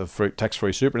 grand worth of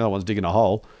tax-free super and the other one's digging a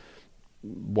hole,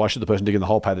 why should the person digging the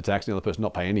hole pay the tax and the other person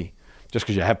not pay any? Just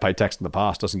because you have paid tax in the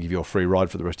past doesn't give you a free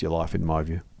ride for the rest of your life, in my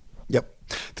view. Yep.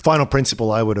 The final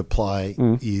principle I would apply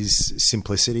is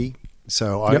simplicity.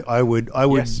 So I would.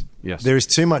 Yes. There is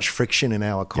too much friction in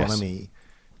our economy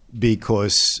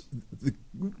because the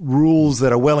rules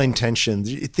that are well-intentioned,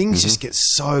 things just get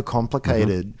so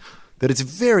complicated that it's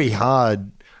very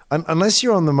hard. unless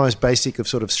you're on the most basic of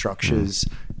sort of structures,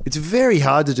 it's very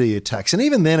hard to do your tax. And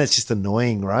even then, it's just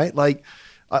annoying, right? Like,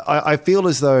 I feel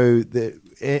as though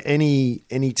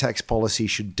any tax policy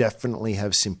should definitely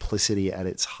have simplicity at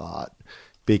its heart,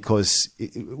 because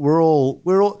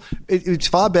it's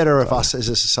far better if us as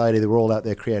a society that we're all out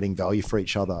there creating value for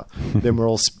each other than we're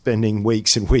all spending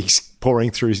weeks and weeks pouring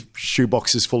through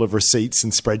shoeboxes full of receipts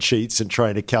and spreadsheets and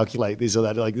trying to calculate this or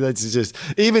that. Like, that's just,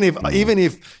 even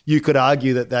if you could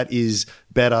argue that is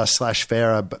better /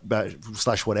 fairer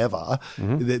 / whatever,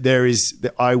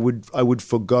 I would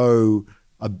forgo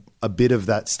a bit of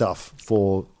that stuff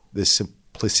for the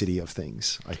simplicity of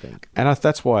things, I think. And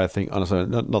that's why I think, honestly,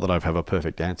 not that I have a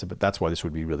perfect answer, but that's why this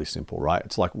would be really simple, right?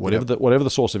 It's like whatever the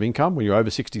source of income, when you're over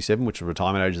 67, which are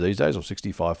retirement ages these days, or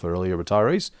 65 for earlier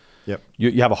retirees,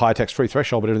 you have a high tax-free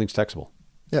threshold, but everything's taxable.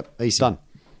 Yep, easy. Done.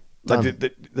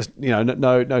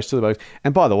 No silly bugs.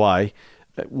 And by the way,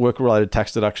 work-related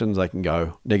tax deductions, they can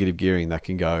go. Negative gearing, that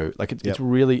can go. Like it's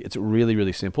really,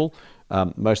 really simple.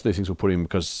 Most of these things were put in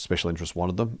because special interests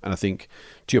wanted them. And I think,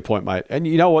 to your point, mate, and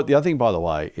you know what? The other thing, by the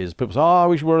way, is people say,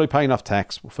 we should really pay enough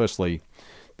tax. Well, firstly,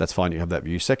 that's fine. You have that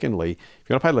view. Secondly, if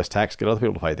you want to pay less tax, get other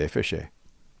people to pay their fair share.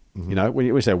 Mm-hmm. You know,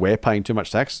 when we say we're paying too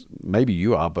much tax, maybe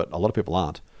you are, but a lot of people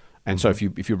aren't. And so if you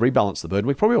rebalance the burden,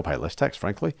 we probably all pay less tax,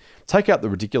 frankly. Take out the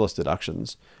ridiculous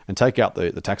deductions and take out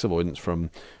the tax avoidance from,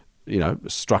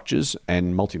 structures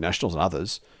and multinationals and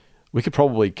others. We could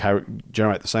probably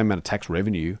generate the same amount of tax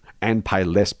revenue and pay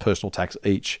less personal tax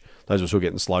each. Those of us who are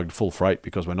getting slugged full freight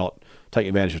because we're not taking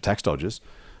advantage of tax dodgers.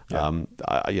 Yep.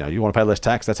 You want to pay less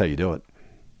tax, that's how you do it.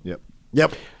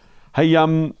 Yep. Hey,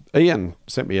 Ian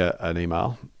sent me an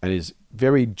email and is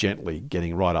very gently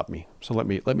getting right up me. So let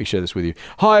me share this with you.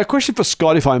 Hi, a question for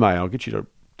Scott, if I may. I'll get you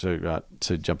to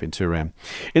jump into Ram.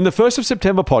 In the 1st of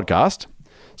September podcast,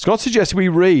 Scott suggested we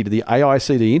read the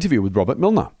AICD interview with Robert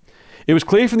Milner. It was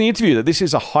clear from the interview that this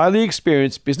is a highly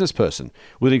experienced business person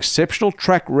with an exceptional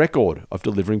track record of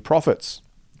delivering profits.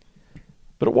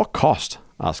 But at what cost?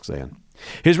 Asks Ian.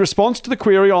 His response to the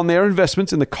query on their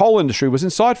investments in the coal industry was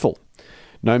insightful.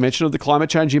 No mention of the climate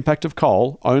change impact of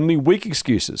coal, only weak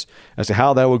excuses as to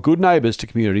how they were good neighbours to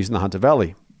communities in the Hunter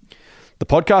Valley. The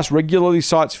podcast regularly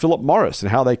cites Philip Morris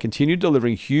and how they continued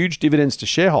delivering huge dividends to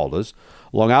shareholders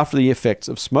long after the effects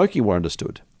of smoking were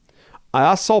understood. I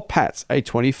asked Sol Pat's a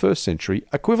 21st century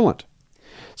equivalent.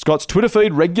 Scott's Twitter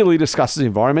feed regularly discusses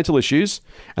environmental issues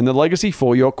and the legacy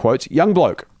for your, quote, young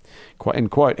bloke. Quote,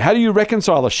 end quote. How do you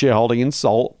reconcile a shareholding in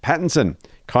Sol Pattinson?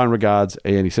 Kind regards,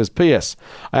 Ian. He says, P.S.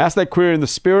 I asked that query in the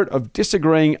spirit of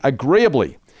disagreeing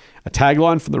agreeably. A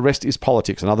tagline from The Rest is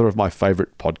Politics, another of my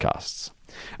favourite podcasts.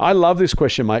 I love this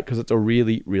question, mate, because it's a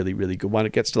really, really, really good one.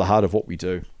 It gets to the heart of what we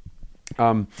do.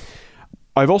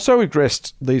 I've also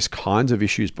addressed these kinds of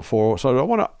issues before, so I don't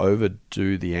want to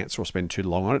overdo the answer or spend too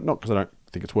long on it. Not because I don't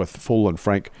think it's worth full and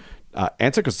frank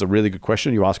answer, because it's a really good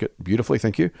question. You ask it beautifully,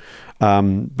 thank you.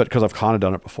 But because I've kind of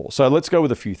done it before. So let's go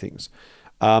with a few things.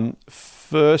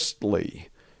 Firstly,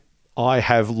 I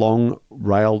have long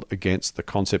railed against the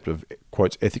concept of,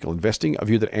 quotes, ethical investing, a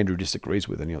view that Andrew disagrees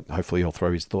with, and hopefully he'll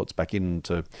throw his thoughts back in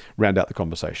to round out the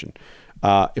conversation.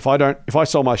 If I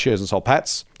sell my shares in Sol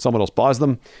Pat's, someone else buys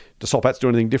them, does Sol Pat's do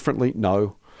anything differently?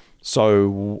 No.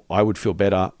 So I would feel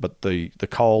better, but the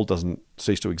coal doesn't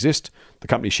cease to exist. The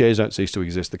company's shares don't cease to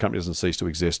exist. The company doesn't cease to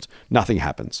exist. Nothing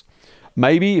happens.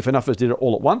 Maybe if enough of us did it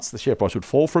all at once, the share price would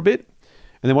fall for a bit.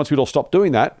 And then once we'd all stop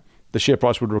doing that, the share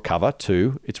price would recover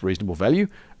to its reasonable value,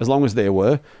 as long as there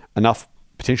were enough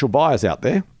potential buyers out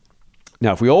there.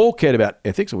 Now, if we all cared about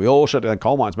ethics and we all shut down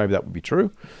coal mines, maybe that would be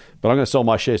true. But I'm going to sell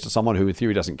my shares to someone who, in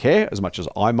theory, doesn't care as much as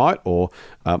I might, or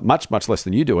much, much less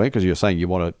than you do, because you're saying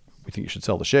we think you should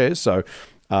sell the shares. So,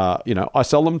 I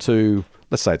sell them to,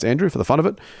 let's say it's Andrew for the fun of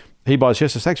it. He buys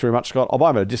shares, says, thanks very much, Scott. I'll buy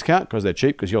them at a discount because they're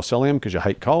cheap, because you're selling them because you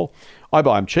hate coal. I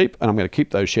buy them cheap, and I'm going to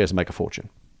keep those shares and make a fortune.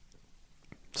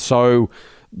 So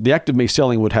the act of me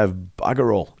selling would have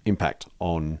bugger all impact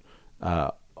on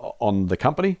the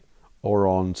company or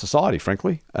on society,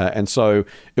 frankly. And so it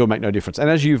will make no difference. And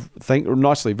as you've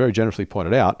nicely, very generously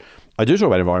pointed out, I do talk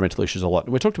about environmental issues a lot.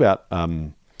 We talked about,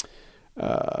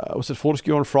 was it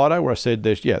Fortescue on Friday, where I said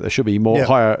there should be more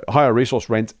higher resource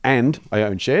rents, and I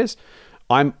own shares.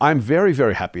 I'm very,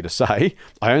 very happy to say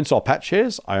I own Sol Pat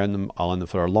shares. I'll own them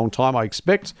for a long time, I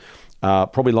expect.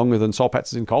 Probably longer than Sol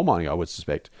Pat's is in coal mining, I would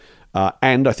suspect.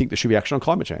 And I think there should be action on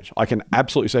climate change. I can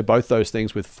absolutely say both those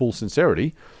things with full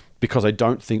sincerity, because I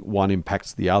don't think one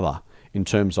impacts the other in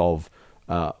terms of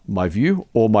my view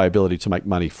or my ability to make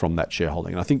money from that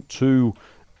shareholding. And I think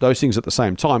those things at the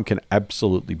same time can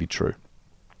absolutely be true.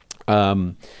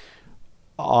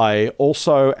 I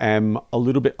also am a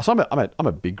little bit. So I'm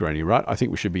a big greenie, right? I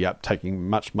think we should be taking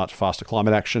much faster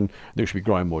climate action. I think we should be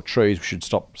growing more trees. We should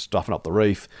stop stuffing up the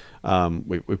reef.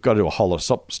 We've got to do a whole lot of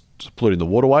stop polluting the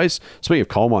waterways. Speaking of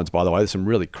coal mines, by the way, there's some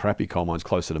really crappy coal mines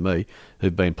closer to me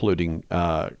who've been polluting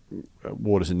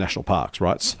waters in national parks,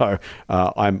 right? So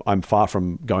I'm far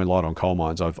from going light on coal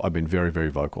mines. I've been very, very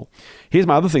vocal. Here's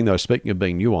my other thing, though. Speaking of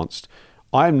being nuanced,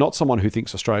 I am not someone who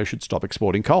thinks Australia should stop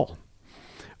exporting coal.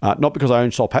 Not because I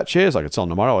own Soul Patch shares, I could sell them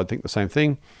tomorrow, I'd think the same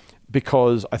thing,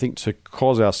 because I think to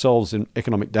cause ourselves in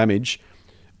economic damage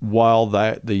while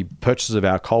the purchasers of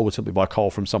our coal would simply buy coal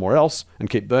from somewhere else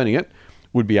and keep burning it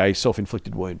would be a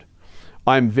self-inflicted wound.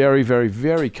 I'm very, very,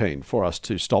 very keen for us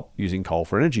to stop using coal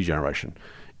for energy generation.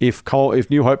 If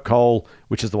New Hope Coal,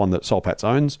 which is the one that Soul Patch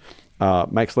owns,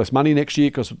 makes less money next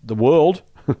year because the world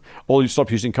all you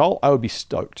stop using coal, I would be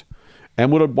stoked.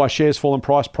 And would my shares fall in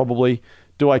price? Probably.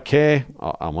 Do I care?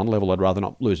 On one level, I'd rather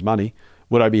not lose money.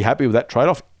 Would I be happy with that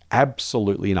trade-off?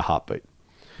 Absolutely, in a heartbeat.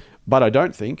 But I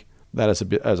don't think that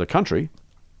as a country,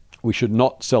 we should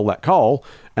not sell that coal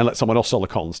and let someone else sell the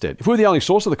coal instead. If we're the only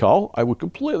source of the coal, I would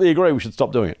completely agree we should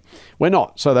stop doing it. We're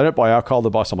not. So they don't buy our coal, they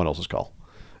buy someone else's coal.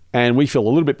 And we feel a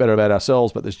little bit better about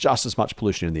ourselves, but there's just as much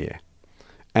pollution in the air.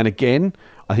 And again,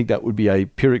 I think that would be a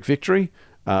Pyrrhic victory.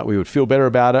 We would feel better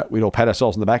about it. We'd all pat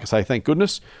ourselves on the back and say, thank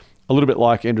goodness. A little bit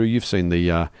like, Andrew, you've seen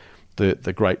the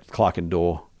great Clark and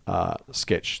Dorr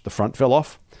sketch, The Front Fell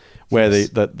Off, where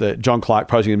the John Clark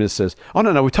posing the minister says, oh,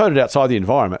 no, we towed it outside the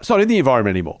environment. It's not in the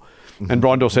environment anymore. And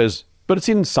Brian Dorr says, but it's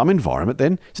in some environment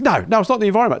then. Says, no, it's not in the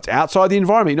environment. It's outside the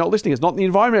environment. You're not listening. It's not in the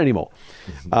environment anymore.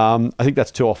 I think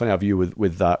that's too often our view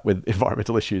with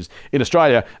environmental issues in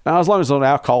Australia. Now, as long as it's on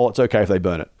our coal, it's okay if they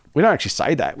burn it. We don't actually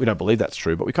say that. We don't believe that's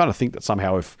true, but we kind of think that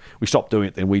somehow if we stop doing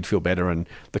it, then we'd feel better and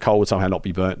the coal would somehow not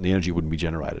be burnt and the energy wouldn't be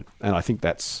generated. And I think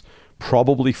that's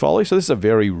probably folly. So this is a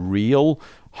very real,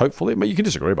 hopefully, you can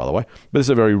disagree, by the way, but this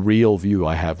is a very real view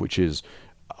I have, which is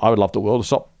I would love the world to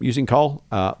stop using coal,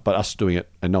 but us doing it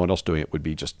and no one else doing it would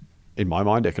be just, in my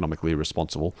mind, economically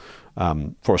irresponsible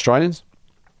for Australians.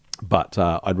 But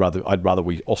I'd rather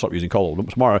we all stop using coal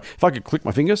tomorrow. If I could click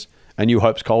my fingers and New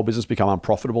Hope's coal business become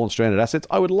unprofitable and stranded assets,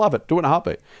 I would love it. Do it in a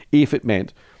heartbeat. If it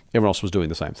meant everyone else was doing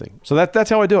the same thing. So that's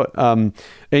how I do it. And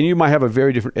you may have a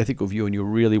very different ethical view, and you're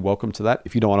really welcome to that.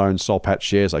 If you don't want to own Soul Patch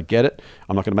shares, I get it.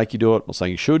 I'm not going to make you do it. I'm not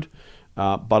saying you should.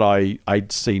 But I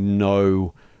see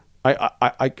no...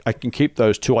 I can keep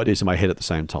those two ideas in my head at the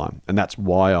same time. And that's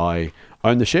why I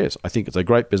own the shares. I think it's a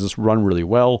great business, run really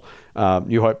well.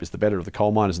 New Hope is the better of the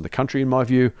coal miners in the country, in my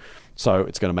view. So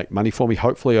it's going to make money for me,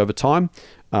 hopefully, over time.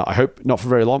 I hope not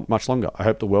for much longer. I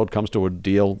hope the world comes to a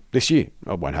deal this year.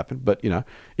 It won't happen. But,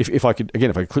 if I could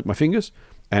click my fingers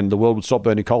and the world would stop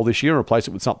burning coal this year and replace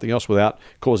it with something else without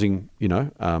causing,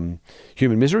 human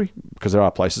misery, because there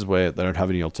are places where they don't have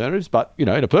any alternatives. But, in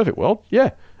a perfect world, yeah,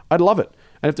 I'd love it.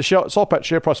 And if the Soul Patch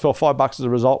share price fell $5 as a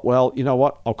result, well, you know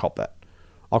what? I'll cop that.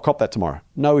 I'll cop that tomorrow.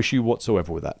 No issue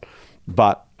whatsoever with that.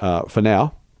 But for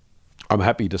now, I'm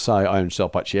happy to say I own Soul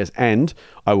Patch shares, and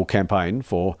I will campaign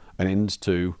for an end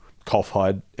to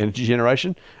coal-fired energy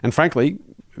generation. And frankly,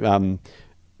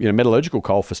 metallurgical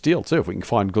coal for steel too. If we can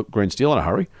find green steel in a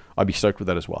hurry, I'd be stoked with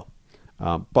that as well.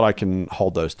 But I can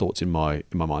hold those thoughts in my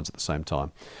minds at the same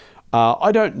time.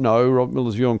 I don't know Rob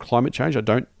Miller's view on climate change. I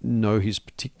don't know he's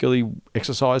particularly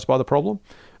exercised by the problem.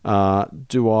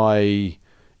 Do I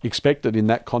expect that in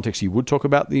that context he would talk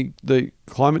about the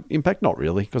climate impact? Not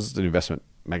really, because it's an investment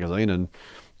magazine and,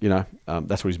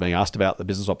 that's what he's being asked about, the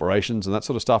business operations and that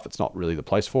sort of stuff. It's not really the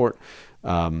place for it.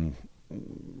 I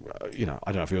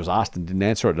don't know if he was asked and didn't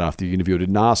answer it. I don't know if the interviewer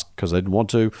didn't ask because they didn't want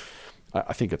to. I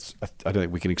don't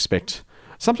think we can expect...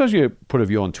 Sometimes you put a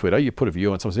view on Twitter, you put a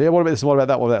view and someone says, yeah, what about this, what about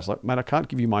that, what about that? It's like, man, I can't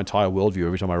give you my entire worldview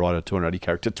every time I write a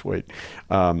 280-character tweet.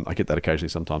 I get that occasionally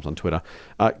sometimes on Twitter.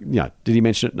 Did he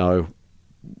mention it? No.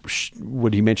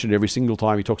 Would he mention it every single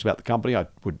time he talks about the company? I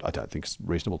don't think it's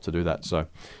reasonable to do that. So,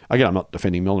 again, I'm not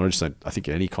defending Milner. I think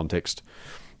in any context,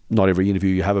 not every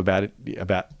interview you have about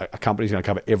a company is going to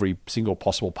cover every single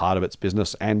possible part of its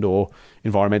business and or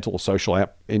environmental or social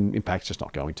impact. It's just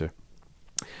not going to.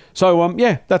 So,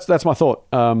 that's my thought.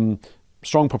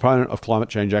 Strong proponent of climate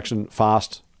change action,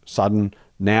 fast, sudden,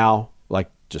 now,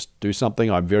 just do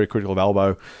something. I'm very critical of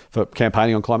Albo for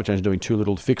campaigning on climate change and doing too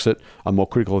little to fix it. I'm more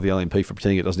critical of the LNP for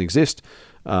pretending it doesn't exist.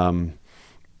 I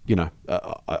kind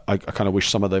of wish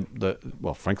some of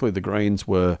frankly, the Greens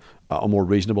were a more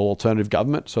reasonable alternative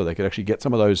government so they could actually get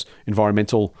some of those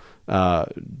environmental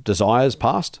desires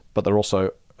passed, but they're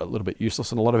also a little bit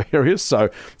useless in a lot of areas. So,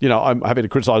 I'm happy to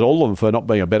criticise all of them for not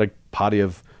being a better party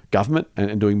of government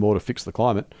and doing more to fix the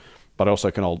climate. But I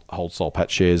also can hold Soul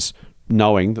Patch shares,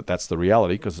 knowing that that's the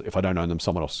reality, because if I don't own them,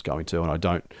 someone else is going to, and I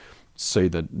don't see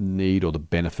the need or the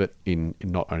benefit in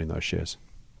not owning those shares.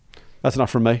 That's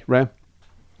enough from me, Ram.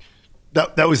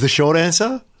 That was the short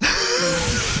answer.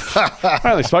 I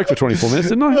only spoke for 24 minutes,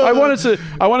 didn't I? I wanted to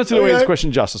do Ian's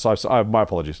question justice. My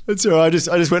apologies. That's all right. I just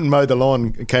went and mowed the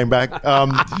lawn and came back.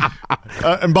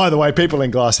 And by the way, people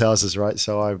in glass houses, right?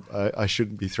 So I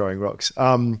shouldn't be throwing rocks.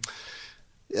 I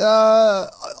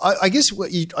guess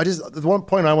the one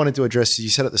point I wanted to address is you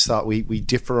said at the start we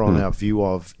differ on our view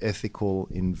of ethical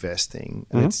investing,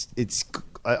 and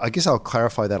I guess I'll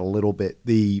clarify that a little bit.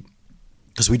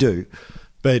 Because we do,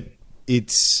 but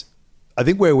I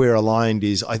think where we're aligned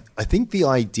is I think the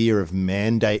idea of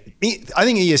mandate. I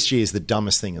think ESG is the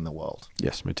dumbest thing in the world.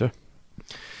 Yes, me too.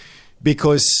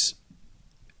 Because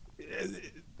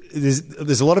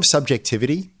there's a lot of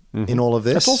subjectivity in all of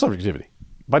this. That's all subjectivity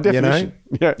by definition.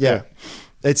 You know? Yeah.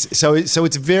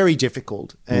 It's very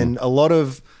difficult, and a lot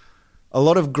of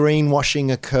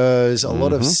greenwashing occurs, a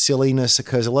lot of silliness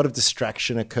occurs, a lot of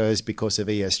distraction occurs because of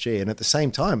ESG. And at the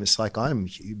same time, it's like I'm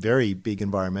a very big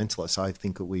environmentalist. I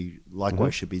think that we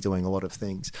likewise should be doing a lot of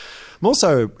things. I'm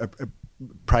also a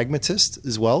pragmatist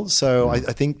as well. So I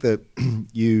think that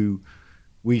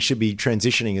we should be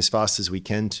transitioning as fast as we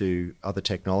can to other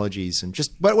technologies and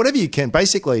but whatever you can.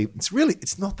 Basically,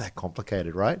 it's not that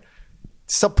complicated, right?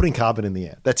 Stop putting carbon in the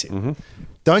air. That's it.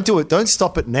 Don't do it. Don't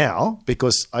stop it now,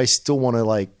 because I still want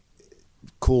to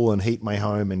cool and heat my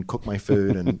home and cook my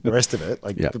food and the rest of it.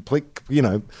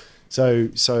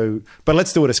 But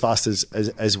let's do it as fast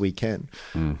as we can.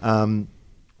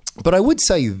 But I would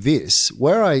say this,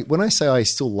 when I say I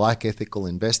still like ethical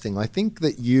investing, I think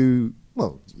that you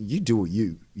do what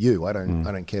you. I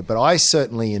don't care. But I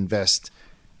certainly invest.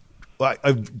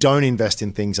 I don't invest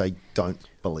in things I don't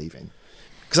believe in,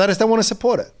 because I just don't want to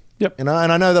support it. Yep. And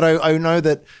I know that I know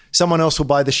that someone else will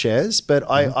buy the shares, but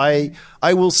I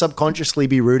will subconsciously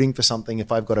be rooting for something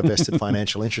if I've got a vested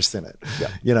financial interest in it.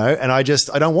 Yeah. And I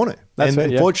don't want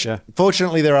to.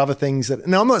 Fortunately, there are other things that.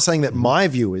 Now, I'm not saying that my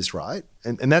view is right,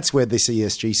 and that's where this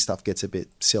ESG stuff gets a bit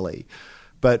silly.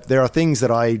 But there are things that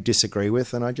I disagree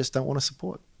with, and I just don't want to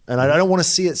support. And I don't want to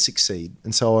see it succeed,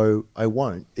 and so I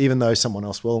won't, even though someone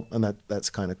else will, and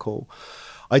that's kind of cool.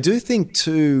 I do think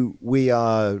too we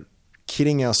are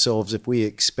kidding ourselves if we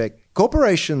expect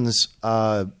corporations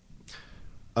are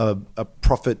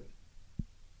profit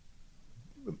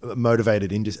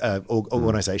motivated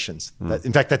organizations.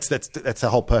 In fact, that's the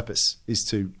whole purpose, is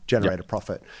to generate a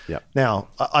profit. Now,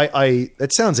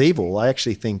 that sounds evil. I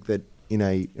actually think that in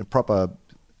a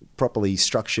properly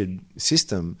structured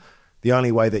system, the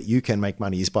only way that you can make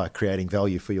money is by creating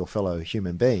value for your fellow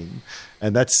human being,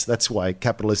 and that's why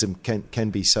capitalism can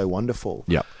be so wonderful.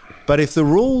 But if the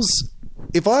rules,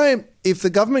 if the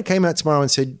government came out tomorrow and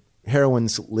said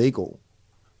heroin's legal,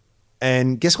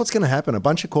 and guess what's going to happen? A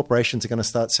bunch of corporations are going to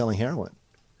start selling heroin,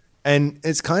 and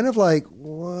it's kind of like,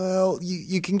 well,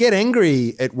 you can get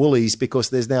angry at Woolies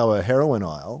because there's now a heroin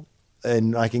aisle,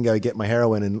 and I can go get my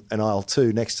heroin in aisle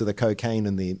 2 next to the cocaine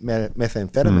and the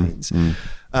methamphetamines.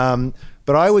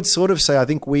 But I would sort of say I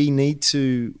think we need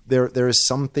to. There are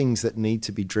some things that need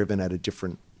to be driven at a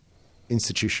different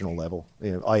institutional level,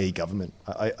 i.e. government.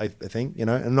 I think, and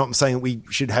I'm not saying we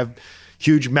should have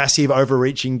huge, massive,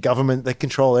 overreaching government that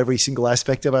control every single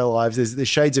aspect of our lives. There's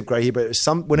shades of grey here, but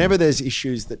whenever there's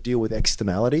issues that deal with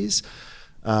externalities,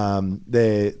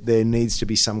 there needs to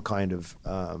be some kind of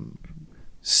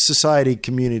society,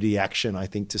 community action, I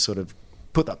think, to sort of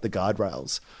put up the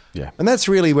guardrails. And that's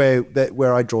really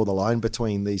where I draw the line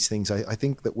between these things. I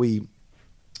think that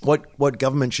what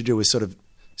government should do is sort of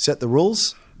set the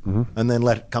rules and then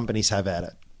let companies have at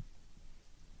it.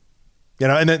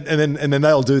 And then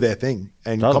they'll do their thing,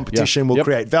 and competition will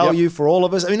create value for all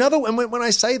of us. I mean, when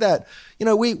I say that,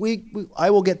 I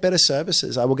will get better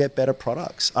services, I will get better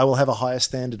products, I will have a higher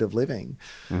standard of living.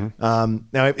 Now,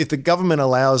 if the government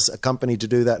allows a company to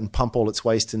do that and pump all its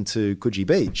waste into Coogee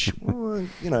Beach,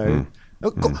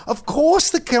 of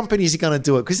course the companies are going to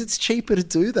do it because it's cheaper to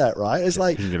do that, right? It's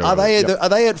like, are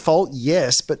they at fault?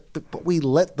 Yes, but we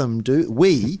let them do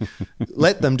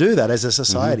that as a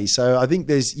society. So I think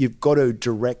you've got to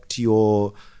direct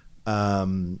your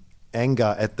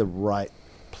anger at the right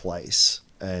place,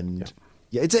 and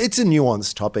it's a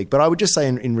nuanced topic. But I would just say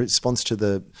in response to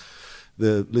the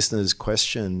listener's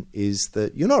question is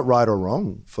that you're not right or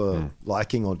wrong for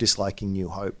liking or disliking New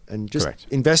Hope, and just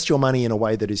invest your money in a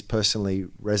way that is personally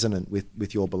resonant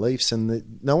with your beliefs, and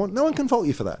no one can fault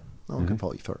you for that. No one can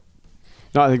fault you for it.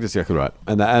 No, I think that's exactly right,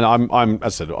 and I'm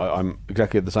as I said, I'm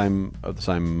exactly at the same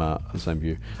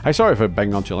view. Hey, sorry for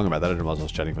banging on too long about that. I didn't realize I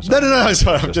was chatting for so long. No.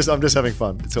 Sorry, I'm just having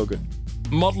fun. It's all good.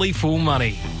 Motley Fool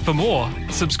Money. For more,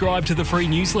 subscribe to the free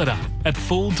newsletter at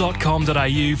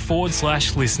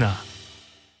fool.com.au/listener.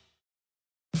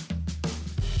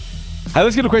 Hey,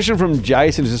 let's get a question from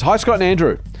Jason. He says, "Hi, Scott and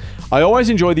Andrew. I always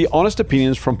enjoy the honest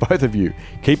opinions from both of you.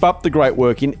 Keep up the great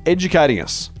work in educating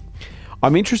us.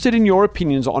 I'm interested in your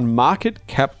opinions on market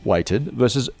cap weighted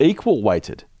versus equal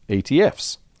weighted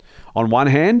ETFs. On one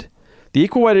hand, the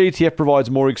equal weighted ETF provides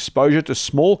more exposure to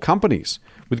small companies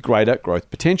with greater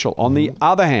growth potential. On the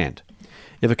other hand,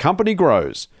 if a company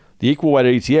grows, the equal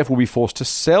weighted ETF will be forced to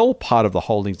sell part of the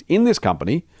holdings in this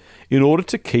company in order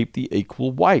to keep the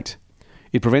equal weight.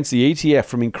 It prevents the ETF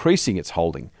from increasing its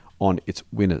holding on its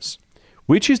winners.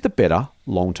 Which is the better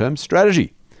long-term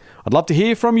strategy? I'd love to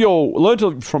hear from your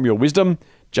wisdom,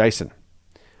 Jason." I'm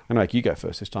going to make you go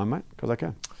first this time, mate, because I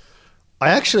can. I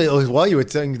actually, while you were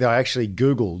saying that, I actually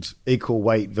Googled equal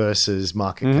weight versus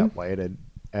market cap weighted,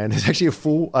 and it's actually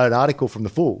an article from The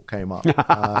Fool came up.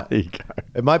 There you go.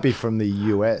 It might be from the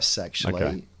US,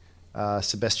 actually. Okay.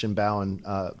 Sebastian Bowen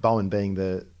being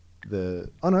the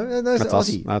oh no, that's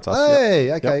Aussie. That's us. Hey,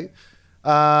 Yep. okay.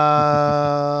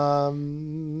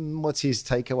 What's his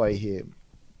takeaway here?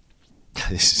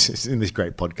 This is in this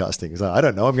great podcasting. So I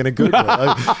don't know. I'm going to Google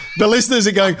it. The listeners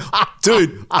are going,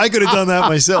 dude, I could have done that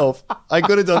myself.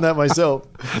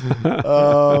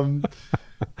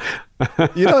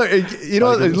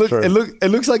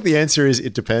 It looks like the answer is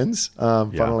it depends.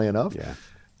 Funnily enough. Yeah.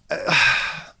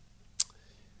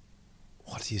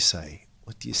 What do you say?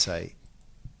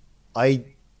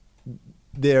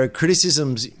 There are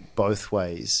criticisms both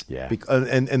ways. Yeah.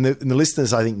 And the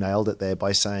listeners, I think, nailed it there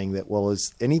by saying that, well,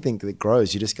 as anything that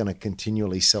grows, you're just going to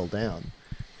continually sell down.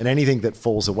 And anything that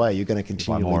falls away, you're going to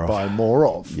continually buy more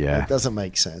of. Yeah. It doesn't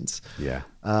make sense. Yeah.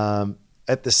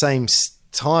 At the same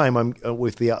time, I'm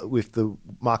with the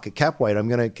market cap weight, I'm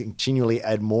going to continually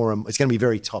add more. It's going to be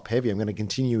very top heavy. I'm going to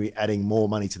continue adding more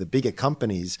money to the bigger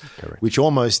companies, Correct. which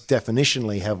almost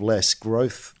definitionally have less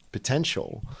growth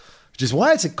potential. Which is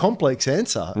why it's a complex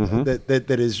answer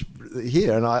that is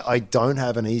here. And I don't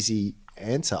have an easy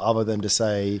answer other than to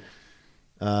say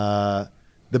the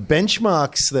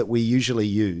benchmarks that we usually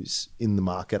use in the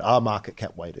market are market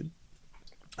cap weighted.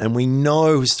 And we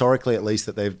know historically at least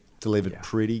that they've delivered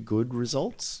pretty good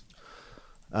results.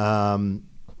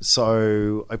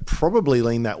 So I probably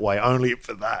lean that way only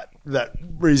for that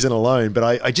reason alone.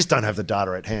 But I just don't have the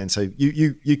data at hand. So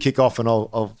you kick off, and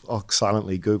I'll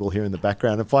silently Google here in the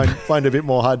background and find a bit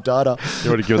more hard data. You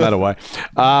already given that away,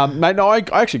 mate. No, I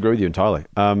actually agree with you entirely.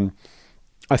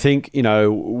 I think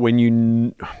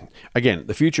when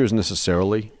the future isn't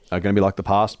necessarily going to be like the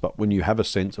past, but when you have a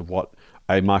sense of what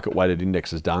a market weighted index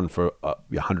has done for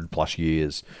 100 plus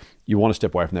years, you want to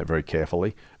step away from that very carefully.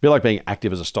 A bit like being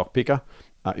active as a stock picker.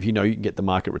 If you know you can get the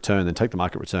market return, then take the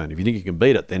market return. If you think you can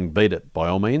beat it, then beat it by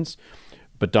all means.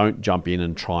 But don't jump in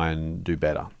and try and do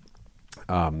better.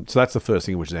 So that's the first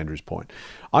thing, which is Andrew's point.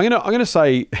 I'm gonna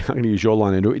say, I'm going to use your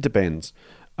line, Andrew. It depends,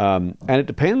 and it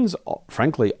depends,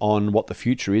 frankly, on what the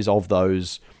future is of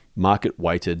those market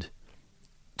weighted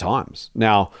times.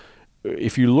 Now,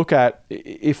 if you look at,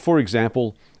 for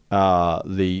example,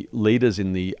 the leaders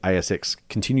in the ASX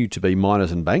continue to be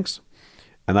miners and banks,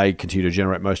 and they continue to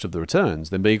generate most of the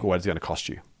returns, then being equal weighted is going to cost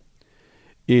you.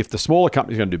 If the smaller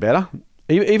companies are going to do better,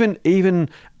 even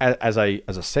as a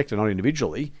sector, not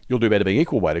individually, you'll do better being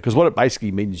equal weighted, because what it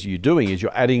basically means you're doing is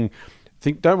you're adding.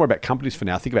 Don't worry about companies for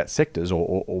now. Think about sectors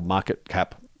or market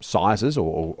cap sizes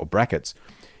or brackets.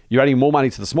 You're adding more money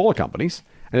to the smaller companies,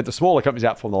 and if the smaller companies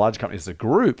outperform the larger companies as a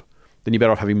group, then you're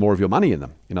better off having more of your money in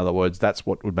them. In other words, that's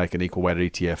what would make an equal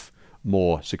weighted ETF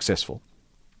more successful.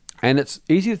 And it's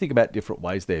easy to think about different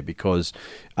ways there, because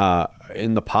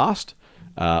in the past,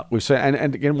 we've seen,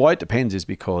 and again, why it depends is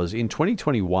because in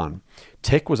 2021,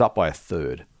 tech was up by a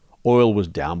third, oil was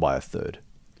down by a third.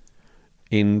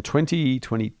 In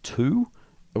 2022,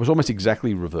 it was almost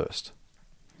exactly reversed.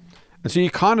 And so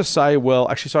you kind of say, well,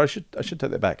 actually, sorry, I should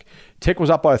take that back. Tech was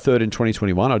up by a third in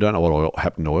 2021. I don't know what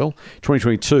happened to oil.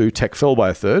 2022, tech fell by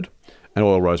a third, and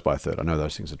oil rose by a third. I know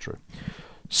those things are true.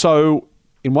 So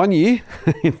in 1 year,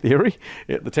 in theory,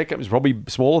 the tech companies are probably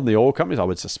smaller than the oil companies, I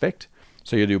would suspect.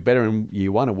 So you do better in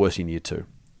year one and worse in year two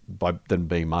than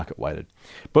being market weighted.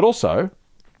 But also,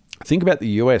 think about the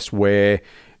US, where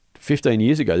 15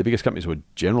 years ago, the biggest companies were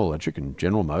General Electric and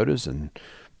General Motors and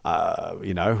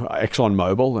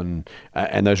ExxonMobil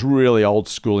and those really old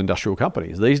school industrial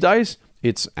companies. These days,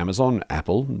 it's Amazon,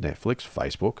 Apple, Netflix,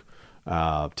 Facebook,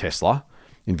 Tesla,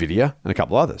 Nvidia, and a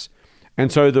couple others.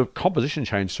 And so the composition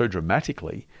changed so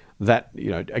dramatically that,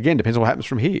 again, depends on what happens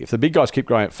from here. If the big guys keep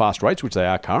growing at fast rates, which they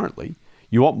are currently,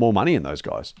 you want more money in those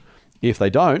guys. If they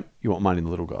don't, you want money in the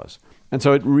little guys. And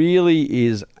so it really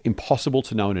is impossible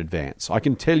to know in advance. I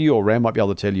can tell you, or Ram might be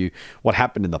able to tell you what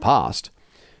happened in the past,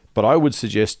 but I would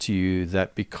suggest to you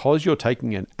that because you're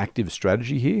taking an active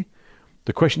strategy here,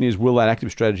 the question is, will that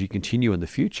active strategy continue in the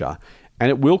future? And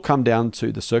it will come down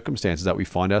to the circumstances that we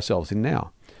find ourselves in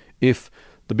now. If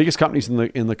the biggest companies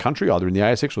in the country, either in the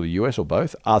ASX or the US or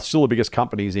both, are still the biggest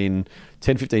companies in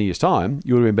 10, 15 years' time,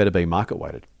 you would have been better being market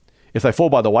weighted. If they fall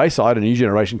by the wayside and a new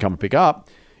generation come and pick up,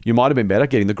 you might have been better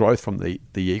getting the growth from the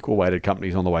equal weighted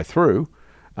companies on the way through,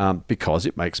 because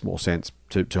it makes more sense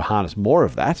to harness more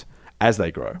of that as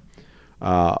they grow.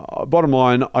 Bottom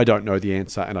line, I don't know the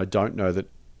answer, and I don't know that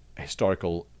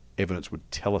historical evidence would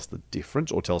tell us the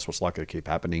difference or tell us what's likely to keep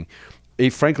happening.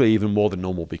 Frankly, even more than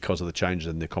normal because of the changes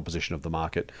in the composition of the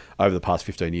market over the past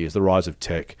 15 years. The rise of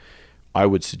tech, I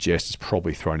would suggest, has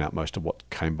probably thrown out most of what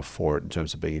came before it in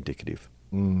terms of being indicative.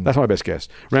 That's my best guess.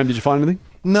 Ram, did you find anything?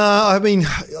 No, I mean,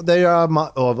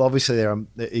 obviously there are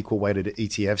equal weighted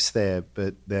ETFs there,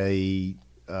 but they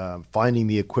finding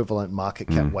the equivalent market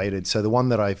cap weighted. So the one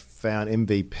that I found,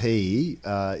 MVP,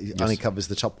 only covers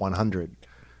the top 100.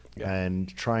 Yeah.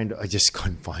 And I just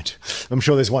couldn't find. I'm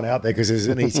sure there's one out there because there's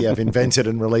an ETF invented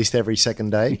and released every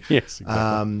second day. Yes,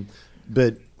 exactly.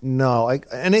 But no,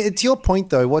 and to your point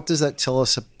though, what does that tell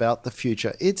us about the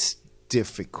future? It's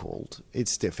difficult.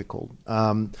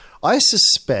 I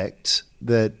suspect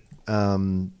that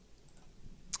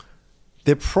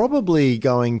they're probably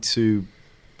going to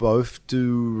both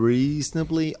do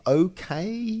reasonably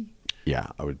okay. Yeah,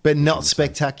 I would, but not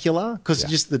spectacular because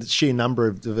just the sheer number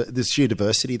of the sheer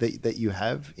diversity that you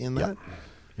have in that.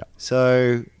 Yeah.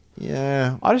 So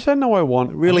yeah, I just don't know. I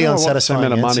want really unsatisfying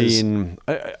amount of answers. Money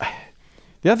in.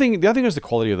 The other thing is the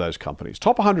quality of those companies.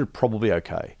 Top 100 probably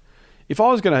okay. If I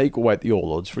was going to equal weight the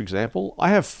All Ords, for example, I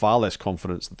have far less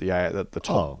confidence that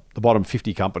the bottom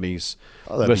 50 companies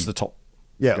versus the top.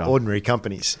 Yeah, ordinary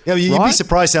companies. Yeah, you'd be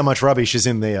surprised how much rubbish is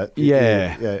in there.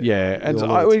 Yeah. And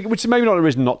so which is maybe not a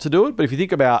reason not to do it, but if you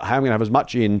think about how I'm going to have as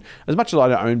much as I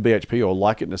don't own BHP or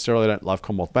like it necessarily, I don't love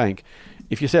Commonwealth Bank.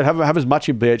 If you said have as much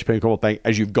in BHP and Commonwealth Bank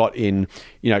as you've got in,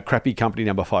 crappy company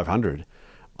number 500,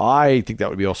 I think that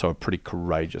would be also a pretty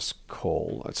courageous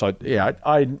call. So yeah,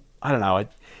 I don't know.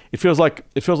 It feels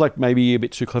like maybe a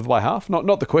bit too clever by half.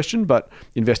 Not the question, but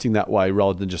investing that way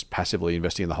rather than just passively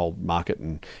investing in the whole market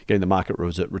and getting the market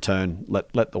return.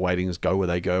 Let the weightings go where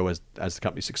they go as the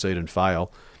companies succeed and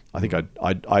fail. I think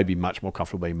I'd be much more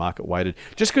comfortable being market weighted.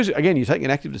 Just because again you're taking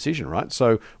an active decision, right?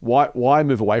 So why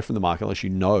move away from the market unless you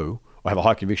know or have a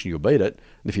high conviction you'll beat it?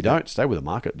 And if you don't, stay with the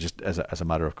market just as a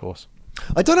matter of course.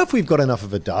 I don't know if we've got enough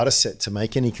of a data set to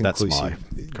make any conclusive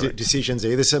decisions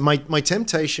either. So my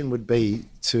temptation would be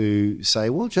to say,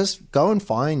 well, just go and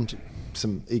find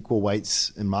some equal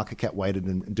weights and market cap weighted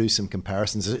and do some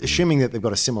comparisons, assuming that they've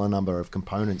got a similar number of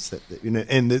components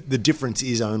and the difference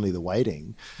is only the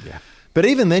weighting. Yeah. But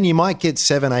even then, you might get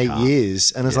 7-8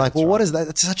 years, and it's like, well, what is that?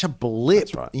 It's such a blip,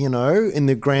 in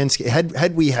the grand scheme.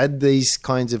 Had we had these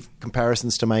kinds of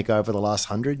comparisons to make over the last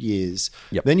 100 years,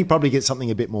 then you probably get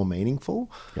something a bit more meaningful.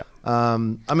 Yep. I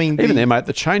mean, even there, mate,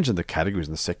 the change in the categories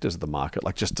and the sectors of the market,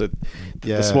 like just the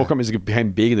small companies that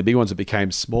became big and the big ones that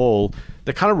became small,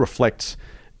 they kind of reflect,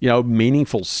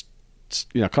 meaningful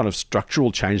kind of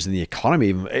structural changes in the economy.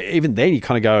 Even then, you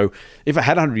kind of go, if I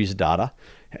had 100 years of data,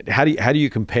 how do you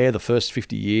compare the first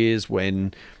 50 years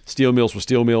when steel mills were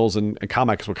steel mills and car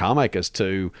makers were car makers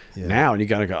to now? And you're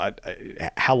going to go,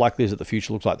 how likely is it the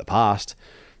future looks like the past?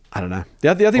 I don't know. The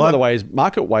other thing, by the way, is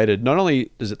market weighted. Not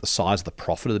only is it the size of the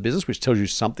profit of the business, which tells you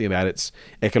something about its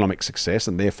economic success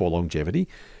and therefore longevity,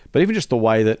 but even just the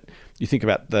way that you think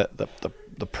about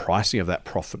the pricing of that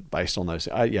profit based on those.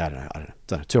 I don't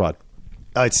know. Too hard.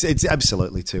 Oh, it's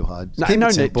absolutely too hard. No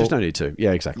need to.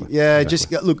 Yeah, exactly. Yeah,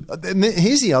 exactly. Just look.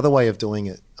 Here's the other way of doing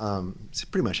it. It's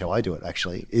pretty much how I do it.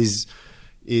 Actually, is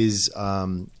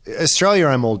Australia?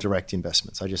 I'm all direct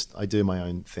investments. I do my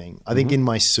own thing. I think in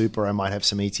my super, I might have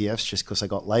some ETFs just because I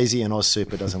got lazy, and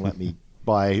Austrsuper doesn't let me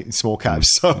buy small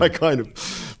caps, so I kind of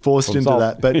forced into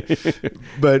that.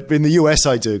 But in the US,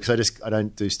 I do because I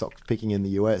don't do stock picking in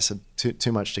the US.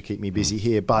 Too much to keep me busy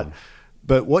here,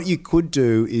 But what you could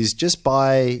do is just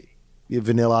buy your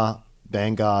vanilla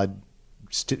Vanguard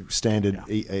standard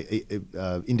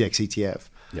index ETF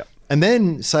and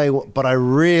then say, well, but I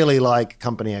really like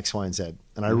company X, Y, and Z,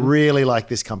 and I really like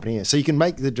this company. So you can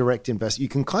make the direct investment. You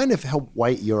can kind of help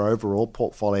weight your overall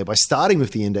portfolio by starting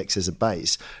with the index as a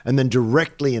base and then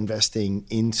directly investing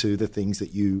into the things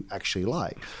that you actually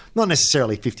like. Not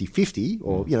necessarily 50-50,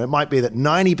 or it might be that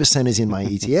 90% is in my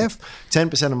ETF,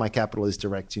 10% of my capital is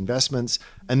direct investments,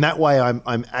 and that way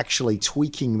I'm actually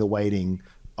tweaking the weighting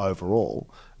overall.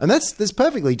 And that's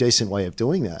perfectly decent way of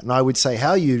doing that. And I would say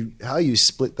how you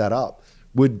split that up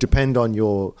would depend on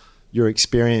your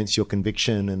experience, your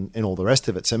conviction, and all the rest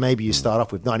of it. So maybe you start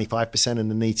off with 95%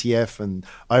 in an ETF, and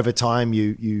over time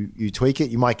you tweak it.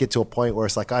 You might get to a point where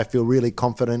it's like, I feel really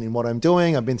confident in what I'm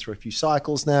doing. I've been through a few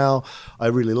cycles now. I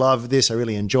really love this. I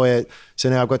really enjoy it. So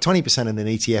now I've got 20% in an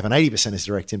ETF and 80% is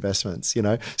direct investments.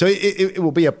 So it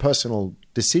will be a personal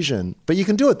decision, but you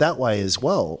can do it that way as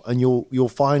well, and you'll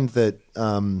find that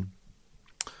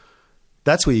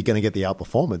that's where you're going to get the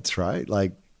outperformance, right?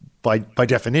 Like by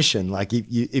definition, like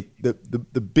if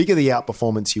the bigger the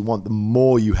outperformance you want, the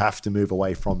more you have to move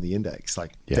away from the index,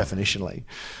 definitionally.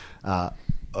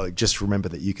 Just remember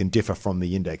that you can differ from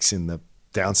the index in the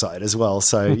downside as well.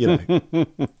 So you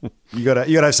gotta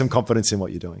have some confidence in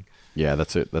what you're doing. Yeah,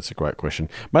 that's it. That's a great question.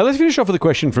 Mate, let's finish off with a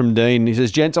question from Dean. He says,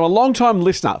 gents, I'm a long-time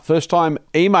listener, first-time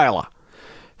emailer.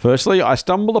 Firstly, I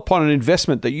stumbled upon an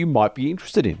investment that you might be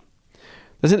interested in.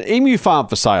 There's an emu farm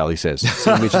for sale, he says.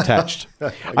 Image attached.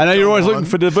 I know you're always looking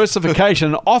for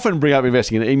diversification and often bring up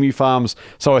investing in emu farms,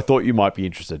 so I thought you might be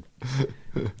interested.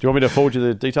 Do you want me to forward you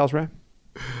the details, Ram?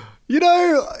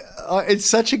 It's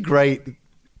such a great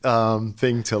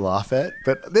thing to laugh at,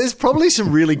 but there's probably some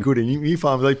really good emu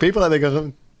farms. Like people out there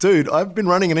going, dude, I've been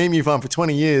running an emu farm for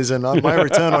 20 years and my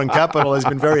return on capital has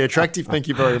been very attractive. Thank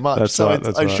you very much.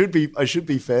 I should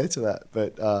be fair to that.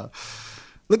 But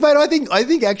look, mate, I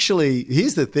think actually,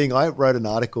 here's the thing. I wrote an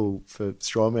article for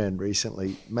Strawman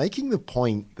recently making the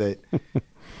point that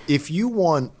if you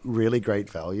want really great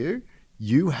value,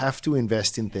 you have to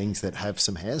invest in things that have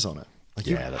some hairs on it. Like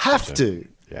you have to.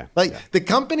 Yeah. The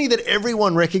company that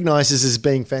everyone recognizes as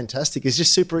being fantastic is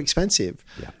just super expensive.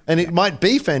 Yeah. And it might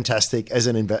be fantastic as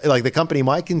an investor. Like the company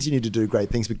might continue to do great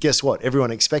things, but guess what? Everyone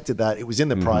expected that. It was in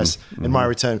the price and my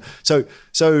return. So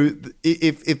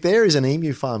if there is an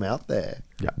emu farm out there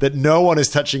that no one is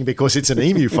touching because it's an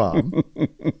emu farm,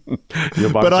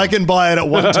 but I can buy it at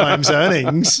 1 time's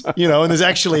earnings, and there's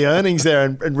actually earnings there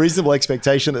and reasonable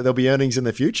expectation that there'll be earnings in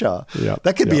the future.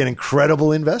 That could be an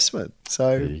incredible investment.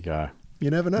 So there you go. You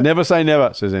never know. Never say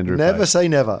never, says Andrew. Never say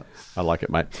never. I like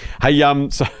it, mate. Hey,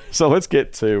 so let's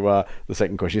get to the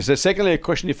second question. It says, secondly, a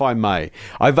question, if I may.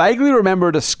 I vaguely remember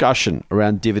a discussion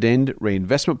around dividend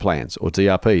reinvestment plans, or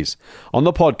DRPs, on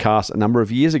the podcast a number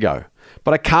of years ago,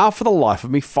 but I can't for the life of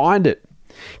me find it.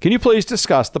 Can you please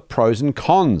discuss the pros and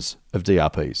cons of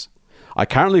DRPs? I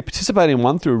currently participate in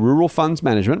one through Rural Funds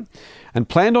Management and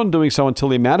planned on doing so until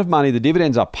the amount of money the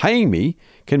dividends are paying me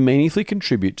can meaningfully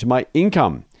contribute to my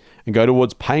income and go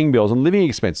towards paying bills and living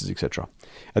expenses, etc.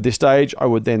 At this stage, I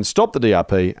would then stop the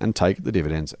DRP and take the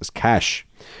dividends as cash.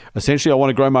 Essentially, I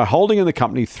want to grow my holding in the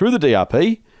company through the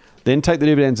DRP, then take the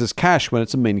dividends as cash when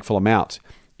it's a meaningful amount.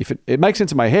 If it makes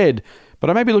sense in my head, but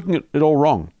I may be looking at it all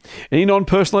wrong. Any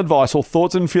non-personal advice or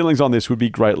thoughts and feelings on this would be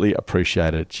greatly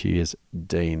appreciated. Cheers,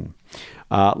 Dean.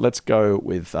 Let's go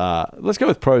with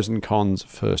pros and cons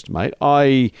first, mate.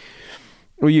 Well,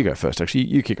 you go first. Actually,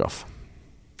 you kick off.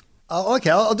 Okay,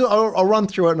 I'll run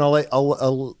through it and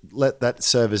I'll let that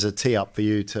serve as a tee up for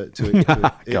you to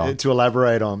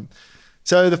elaborate on.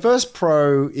 So the first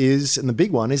pro is, and the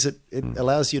big one is, it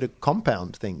allows you to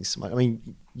compound things. I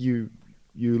mean, you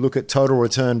look at total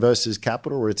return versus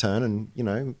capital return,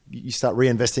 and you start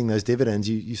reinvesting those dividends.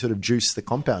 You sort of juice the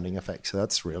compounding effect. So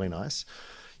that's really nice.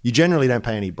 You generally don't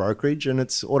pay any brokerage, and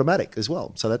it's automatic as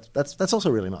well. So that's also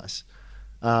really nice.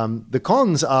 The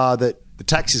cons are that the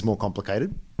tax is more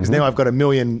complicated because now I've got a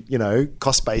million,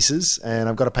 cost bases, and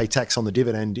I've got to pay tax on the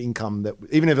dividend income that,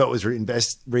 even if it was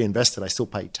reinvested, I still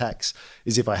pay tax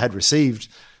as if I had received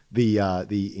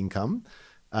the income.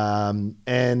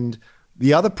 And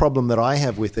the other problem that I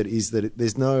have with it is that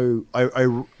there's no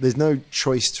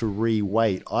choice to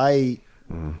re-weight. I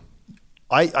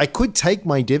could take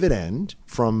my dividend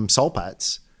from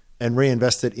Solpats and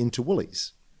reinvest it into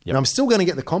Woolies. Yep. And I'm still going to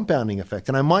get the compounding effect.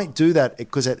 And I might do that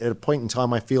because at a point in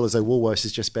time, I feel as though Woolworths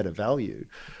is just better value.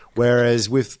 Whereas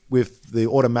with the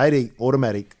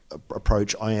automatic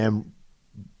approach, I am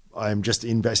just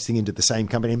investing into the same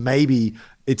company. Maybe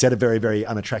it's at a very, very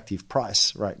unattractive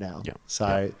price right now. Yep.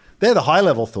 So they're the high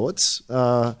level thoughts. Just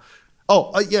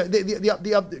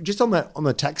on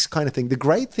the tax kind of thing, the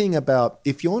great thing about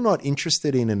if you're not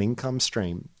interested in an income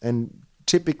stream, and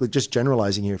typically, just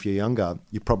generalizing here, if you're younger,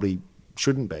 you probably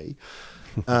shouldn't be.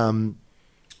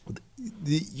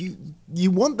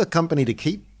 You want the company to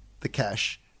keep the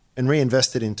cash and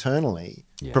reinvest it internally,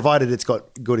 provided it's got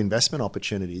good investment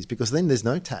opportunities, because then there's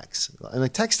no tax. And the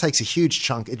tax takes a huge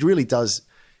chunk. It really does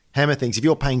hammer things if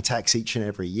you're paying tax each and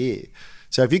every year.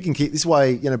 So if you can keep this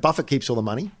way, Buffett keeps all the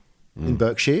money in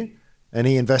Berkshire and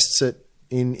he invests it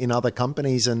in other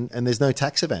companies, and there's no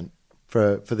tax event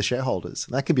for the shareholders.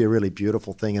 And that can be a really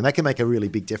beautiful thing, and that can make a really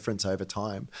big difference over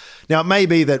time. Now, it may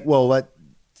be that,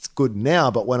 that's good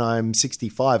now, but when I'm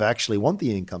 65, I actually want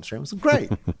the income stream. So great.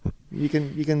 You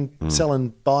can sell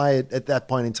and buy it at that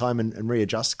point in time and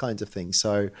readjust kinds of things.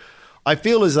 So I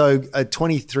feel as though a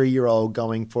 23-year-old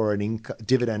going for an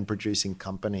dividend-producing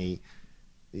company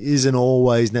isn't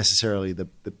always necessarily the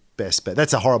best bet.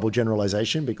 That's a horrible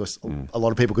generalization, because a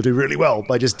lot of people could do really well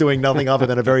by just doing nothing other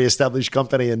than a very established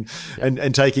company and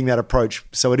taking that approach.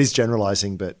 So it is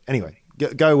generalizing. But anyway,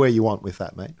 go where you want with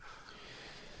that, mate.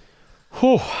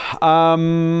 Pros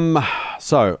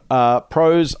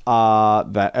are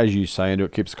that, as you say, and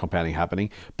it keeps compounding happening.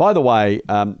 By the way,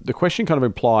 the question kind of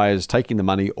implies taking the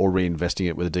money or reinvesting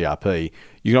it with a DRP.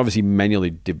 You can obviously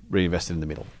manually reinvest it in the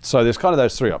middle. So there's kind of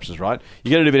those three options, right? You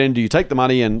get a dividend. Do you take the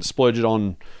money and splurge it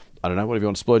on, I don't know, whatever you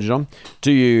want to splurge it on?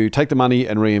 Do you take the money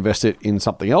and reinvest it in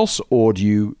something else, or do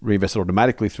you reinvest it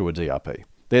automatically through a DRP?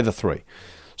 They're the three.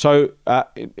 So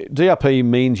DRP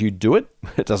means you do it.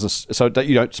 It doesn't, so that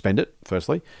you don't spend it,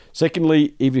 firstly.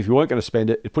 Secondly, even if you weren't going to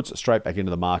spend it, it puts it straight back into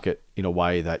the market in a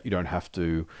way that you don't have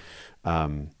to,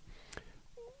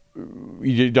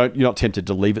 you're not tempted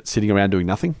to leave it sitting around doing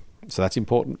nothing. So that's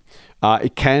important.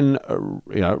 It can,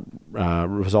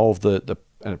 resolve the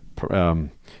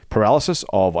paralysis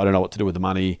of, I don't know what to do with the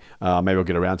money. Maybe I'll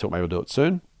get around to it. Maybe I'll do it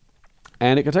soon.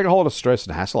 And it can take a whole lot of stress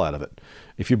and hassle out of it.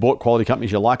 If you bought quality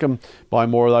companies, you like them, buying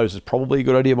more of those is probably a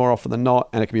good idea more often than not.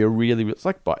 And it can be a really, it's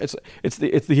the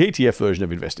ETF version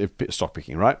of stock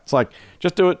picking, right? It's like,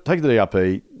 just do it, take the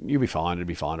DRP, you'll be fine,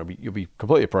 you'll be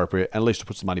completely appropriate, and at least it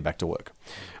puts the money back to work.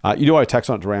 You do owe tax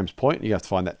on it, to Ram's point. You have to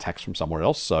find that tax from somewhere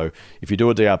else. So if you do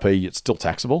a DRP, it's still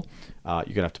taxable. You're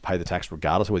going to have to pay the tax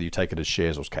regardless of whether you take it as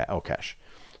shares or cash.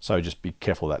 So just be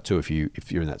careful of that too if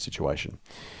you're in that situation.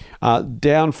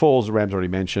 Downfalls, Ram's already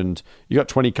mentioned. You got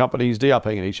 20 companies.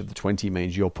 DRPing in each of the 20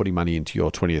 means you're putting money into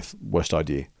your 20th worst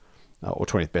idea, or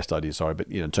 20th best idea. Sorry, but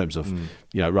in terms of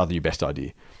rather than your best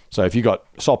idea. So if you got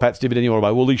Soul Pat's dividend, you want to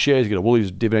buy Woolies shares. You got a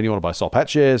Woolies dividend, you want to buy Soul Pat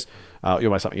shares. You want to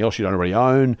buy something else you don't already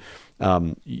own.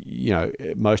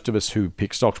 Most of us who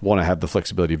pick stocks want to have the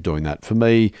flexibility of doing that. For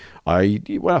me,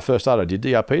 when I first started, I did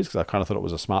DRPs because I kind of thought it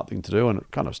was a smart thing to do, and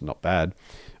it kind of was not bad.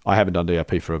 I haven't done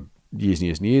DRP for years and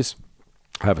years and years.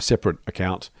 I have a separate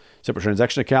account, separate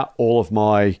transaction account. All of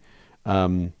my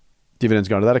dividends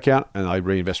go into that account, and I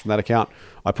reinvest from that account.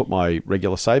 I put my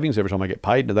regular savings every time I get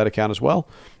paid into that account as well.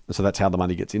 And so that's how the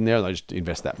money gets in there, and I just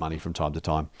invest that money from time to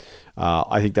time.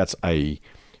 I think that's a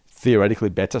theoretically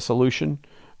better solution,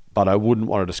 but I wouldn't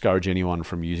want to discourage anyone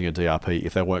from using a DRP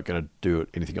if they weren't going to do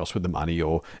anything else with the money,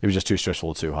 or it was just too stressful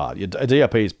or too hard. A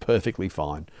DRP is perfectly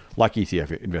fine. Like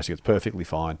ETF investing, it's perfectly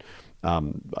fine. I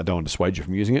don't want to dissuade you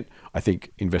from using it. I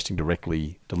think investing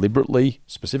directly, deliberately,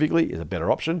 specifically is a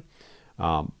better option.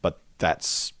 But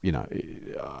that's,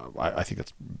 I think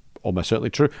that's almost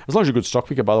certainly true. As long as you're a good stock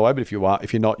picker, by the way. But if you're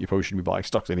not, you probably shouldn't be buying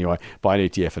stocks anyway. Buy an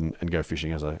ETF and go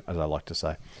fishing, as I like to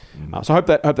say. So I hope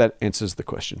that answers the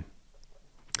question.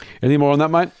 Anything more on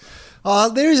that, mate?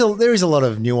 There is a lot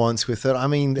of nuance with it. I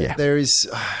mean, there is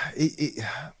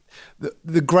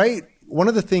the great. One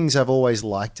of the things I've always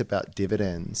liked about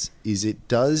dividends is it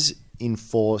does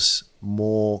enforce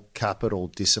more capital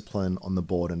discipline on the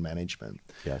board and management.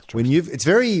 Yeah, it's true.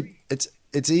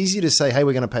 It's easy to say, hey,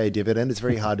 we're going to pay a dividend. It's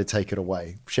very hard to take it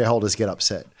away. Shareholders get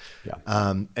upset. Yeah.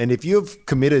 And if you've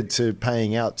committed to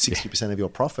paying out 60% of your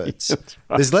profits,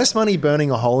 there's less money burning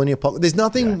a hole in your pocket. There's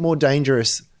nothing more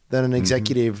dangerous than an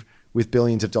executive with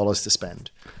billions of dollars to spend,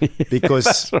 because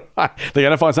that's right. They're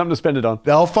going to find something to spend it on.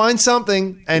 They'll find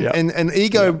something, and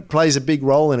ego plays a big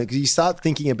role in it, because you start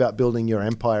thinking about building your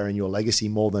empire and your legacy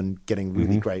more than getting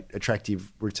really great,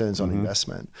 attractive returns on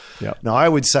investment. Yep. Now, I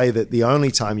would say that the only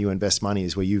time you invest money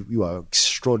is where you are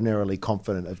extraordinarily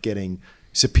confident of getting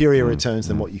superior returns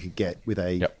than what you could get with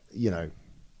a,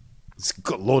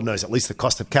 Lord knows, at least the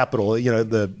cost of capital. If you're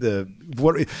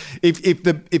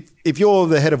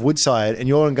the head of Woodside and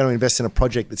you're going to invest in a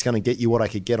project that's going to get you what I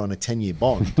could get on a 10-year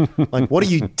bond, like, what are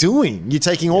you doing? You're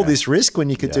taking all this risk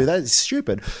when you could do that. It's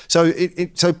stupid. So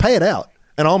so pay it out,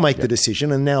 and I'll make the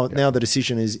decision. And now the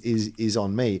decision is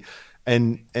on me.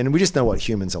 And we just know what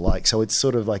humans are like. So it's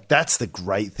sort of like, that's the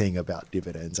great thing about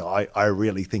dividends. I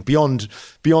really think beyond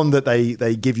that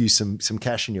they give you some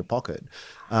cash in your pocket.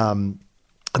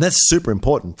 And that's super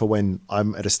important for when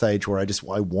I'm at a stage where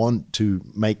I want to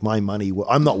make my money.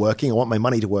 I'm not working. I want my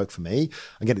money to work for me.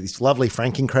 I get these lovely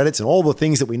franking credits and all the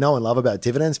things that we know and love about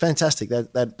dividends. Fantastic.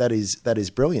 That is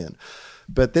brilliant.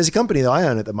 But there's a company that I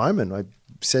own at the moment. I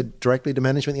said directly to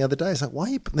management the other day, it's like, why are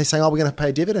you? They're saying, we're going to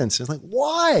pay dividends. And it's like,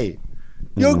 why?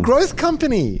 You're a growth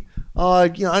company.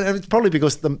 It's probably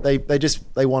because they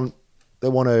want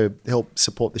to help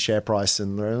support the share price,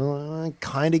 and I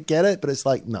kind of get it, but it's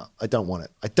like, no, I don't want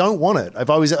it. I don't want it. If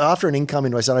I was after an income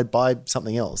investor, I'd buy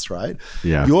something else, right?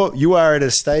 Yeah. You are at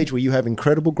a stage where you have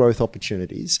incredible growth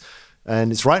opportunities,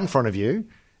 and it's right in front of you,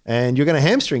 and you're going to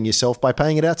hamstring yourself by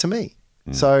paying it out to me.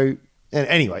 So, and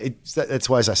anyway, that's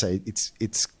why, as I say,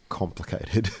 it's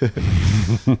complicated.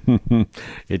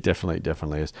 It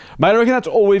definitely is. Mate, I reckon that's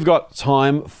all we've got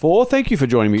time for. Thank you for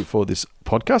joining me for this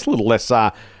podcast. A little less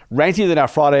ranty than our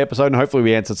Friday episode, and hopefully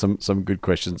we answered some good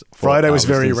questions. Friday was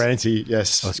very ranty,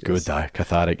 yes. That's good though,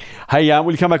 cathartic. Hey,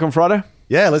 will you come back on Friday?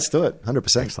 Yeah, let's do it,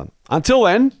 100%. Excellent. Until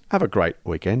then, have a great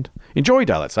weekend. Enjoy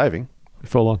daylight saving.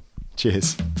 Full on.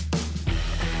 Cheers.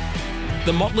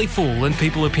 The Motley Fool and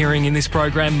people appearing in this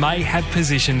program may have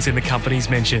positions in the companies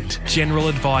mentioned. General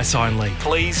advice only.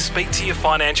 Please speak to your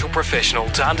financial professional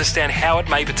to understand how it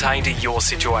may pertain to your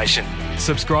situation.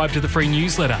 Subscribe to the free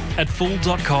newsletter at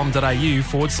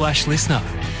fool.com.au/listener.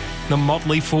 The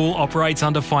Motley Fool operates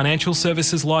under Financial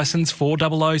Services Licence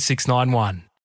 400691.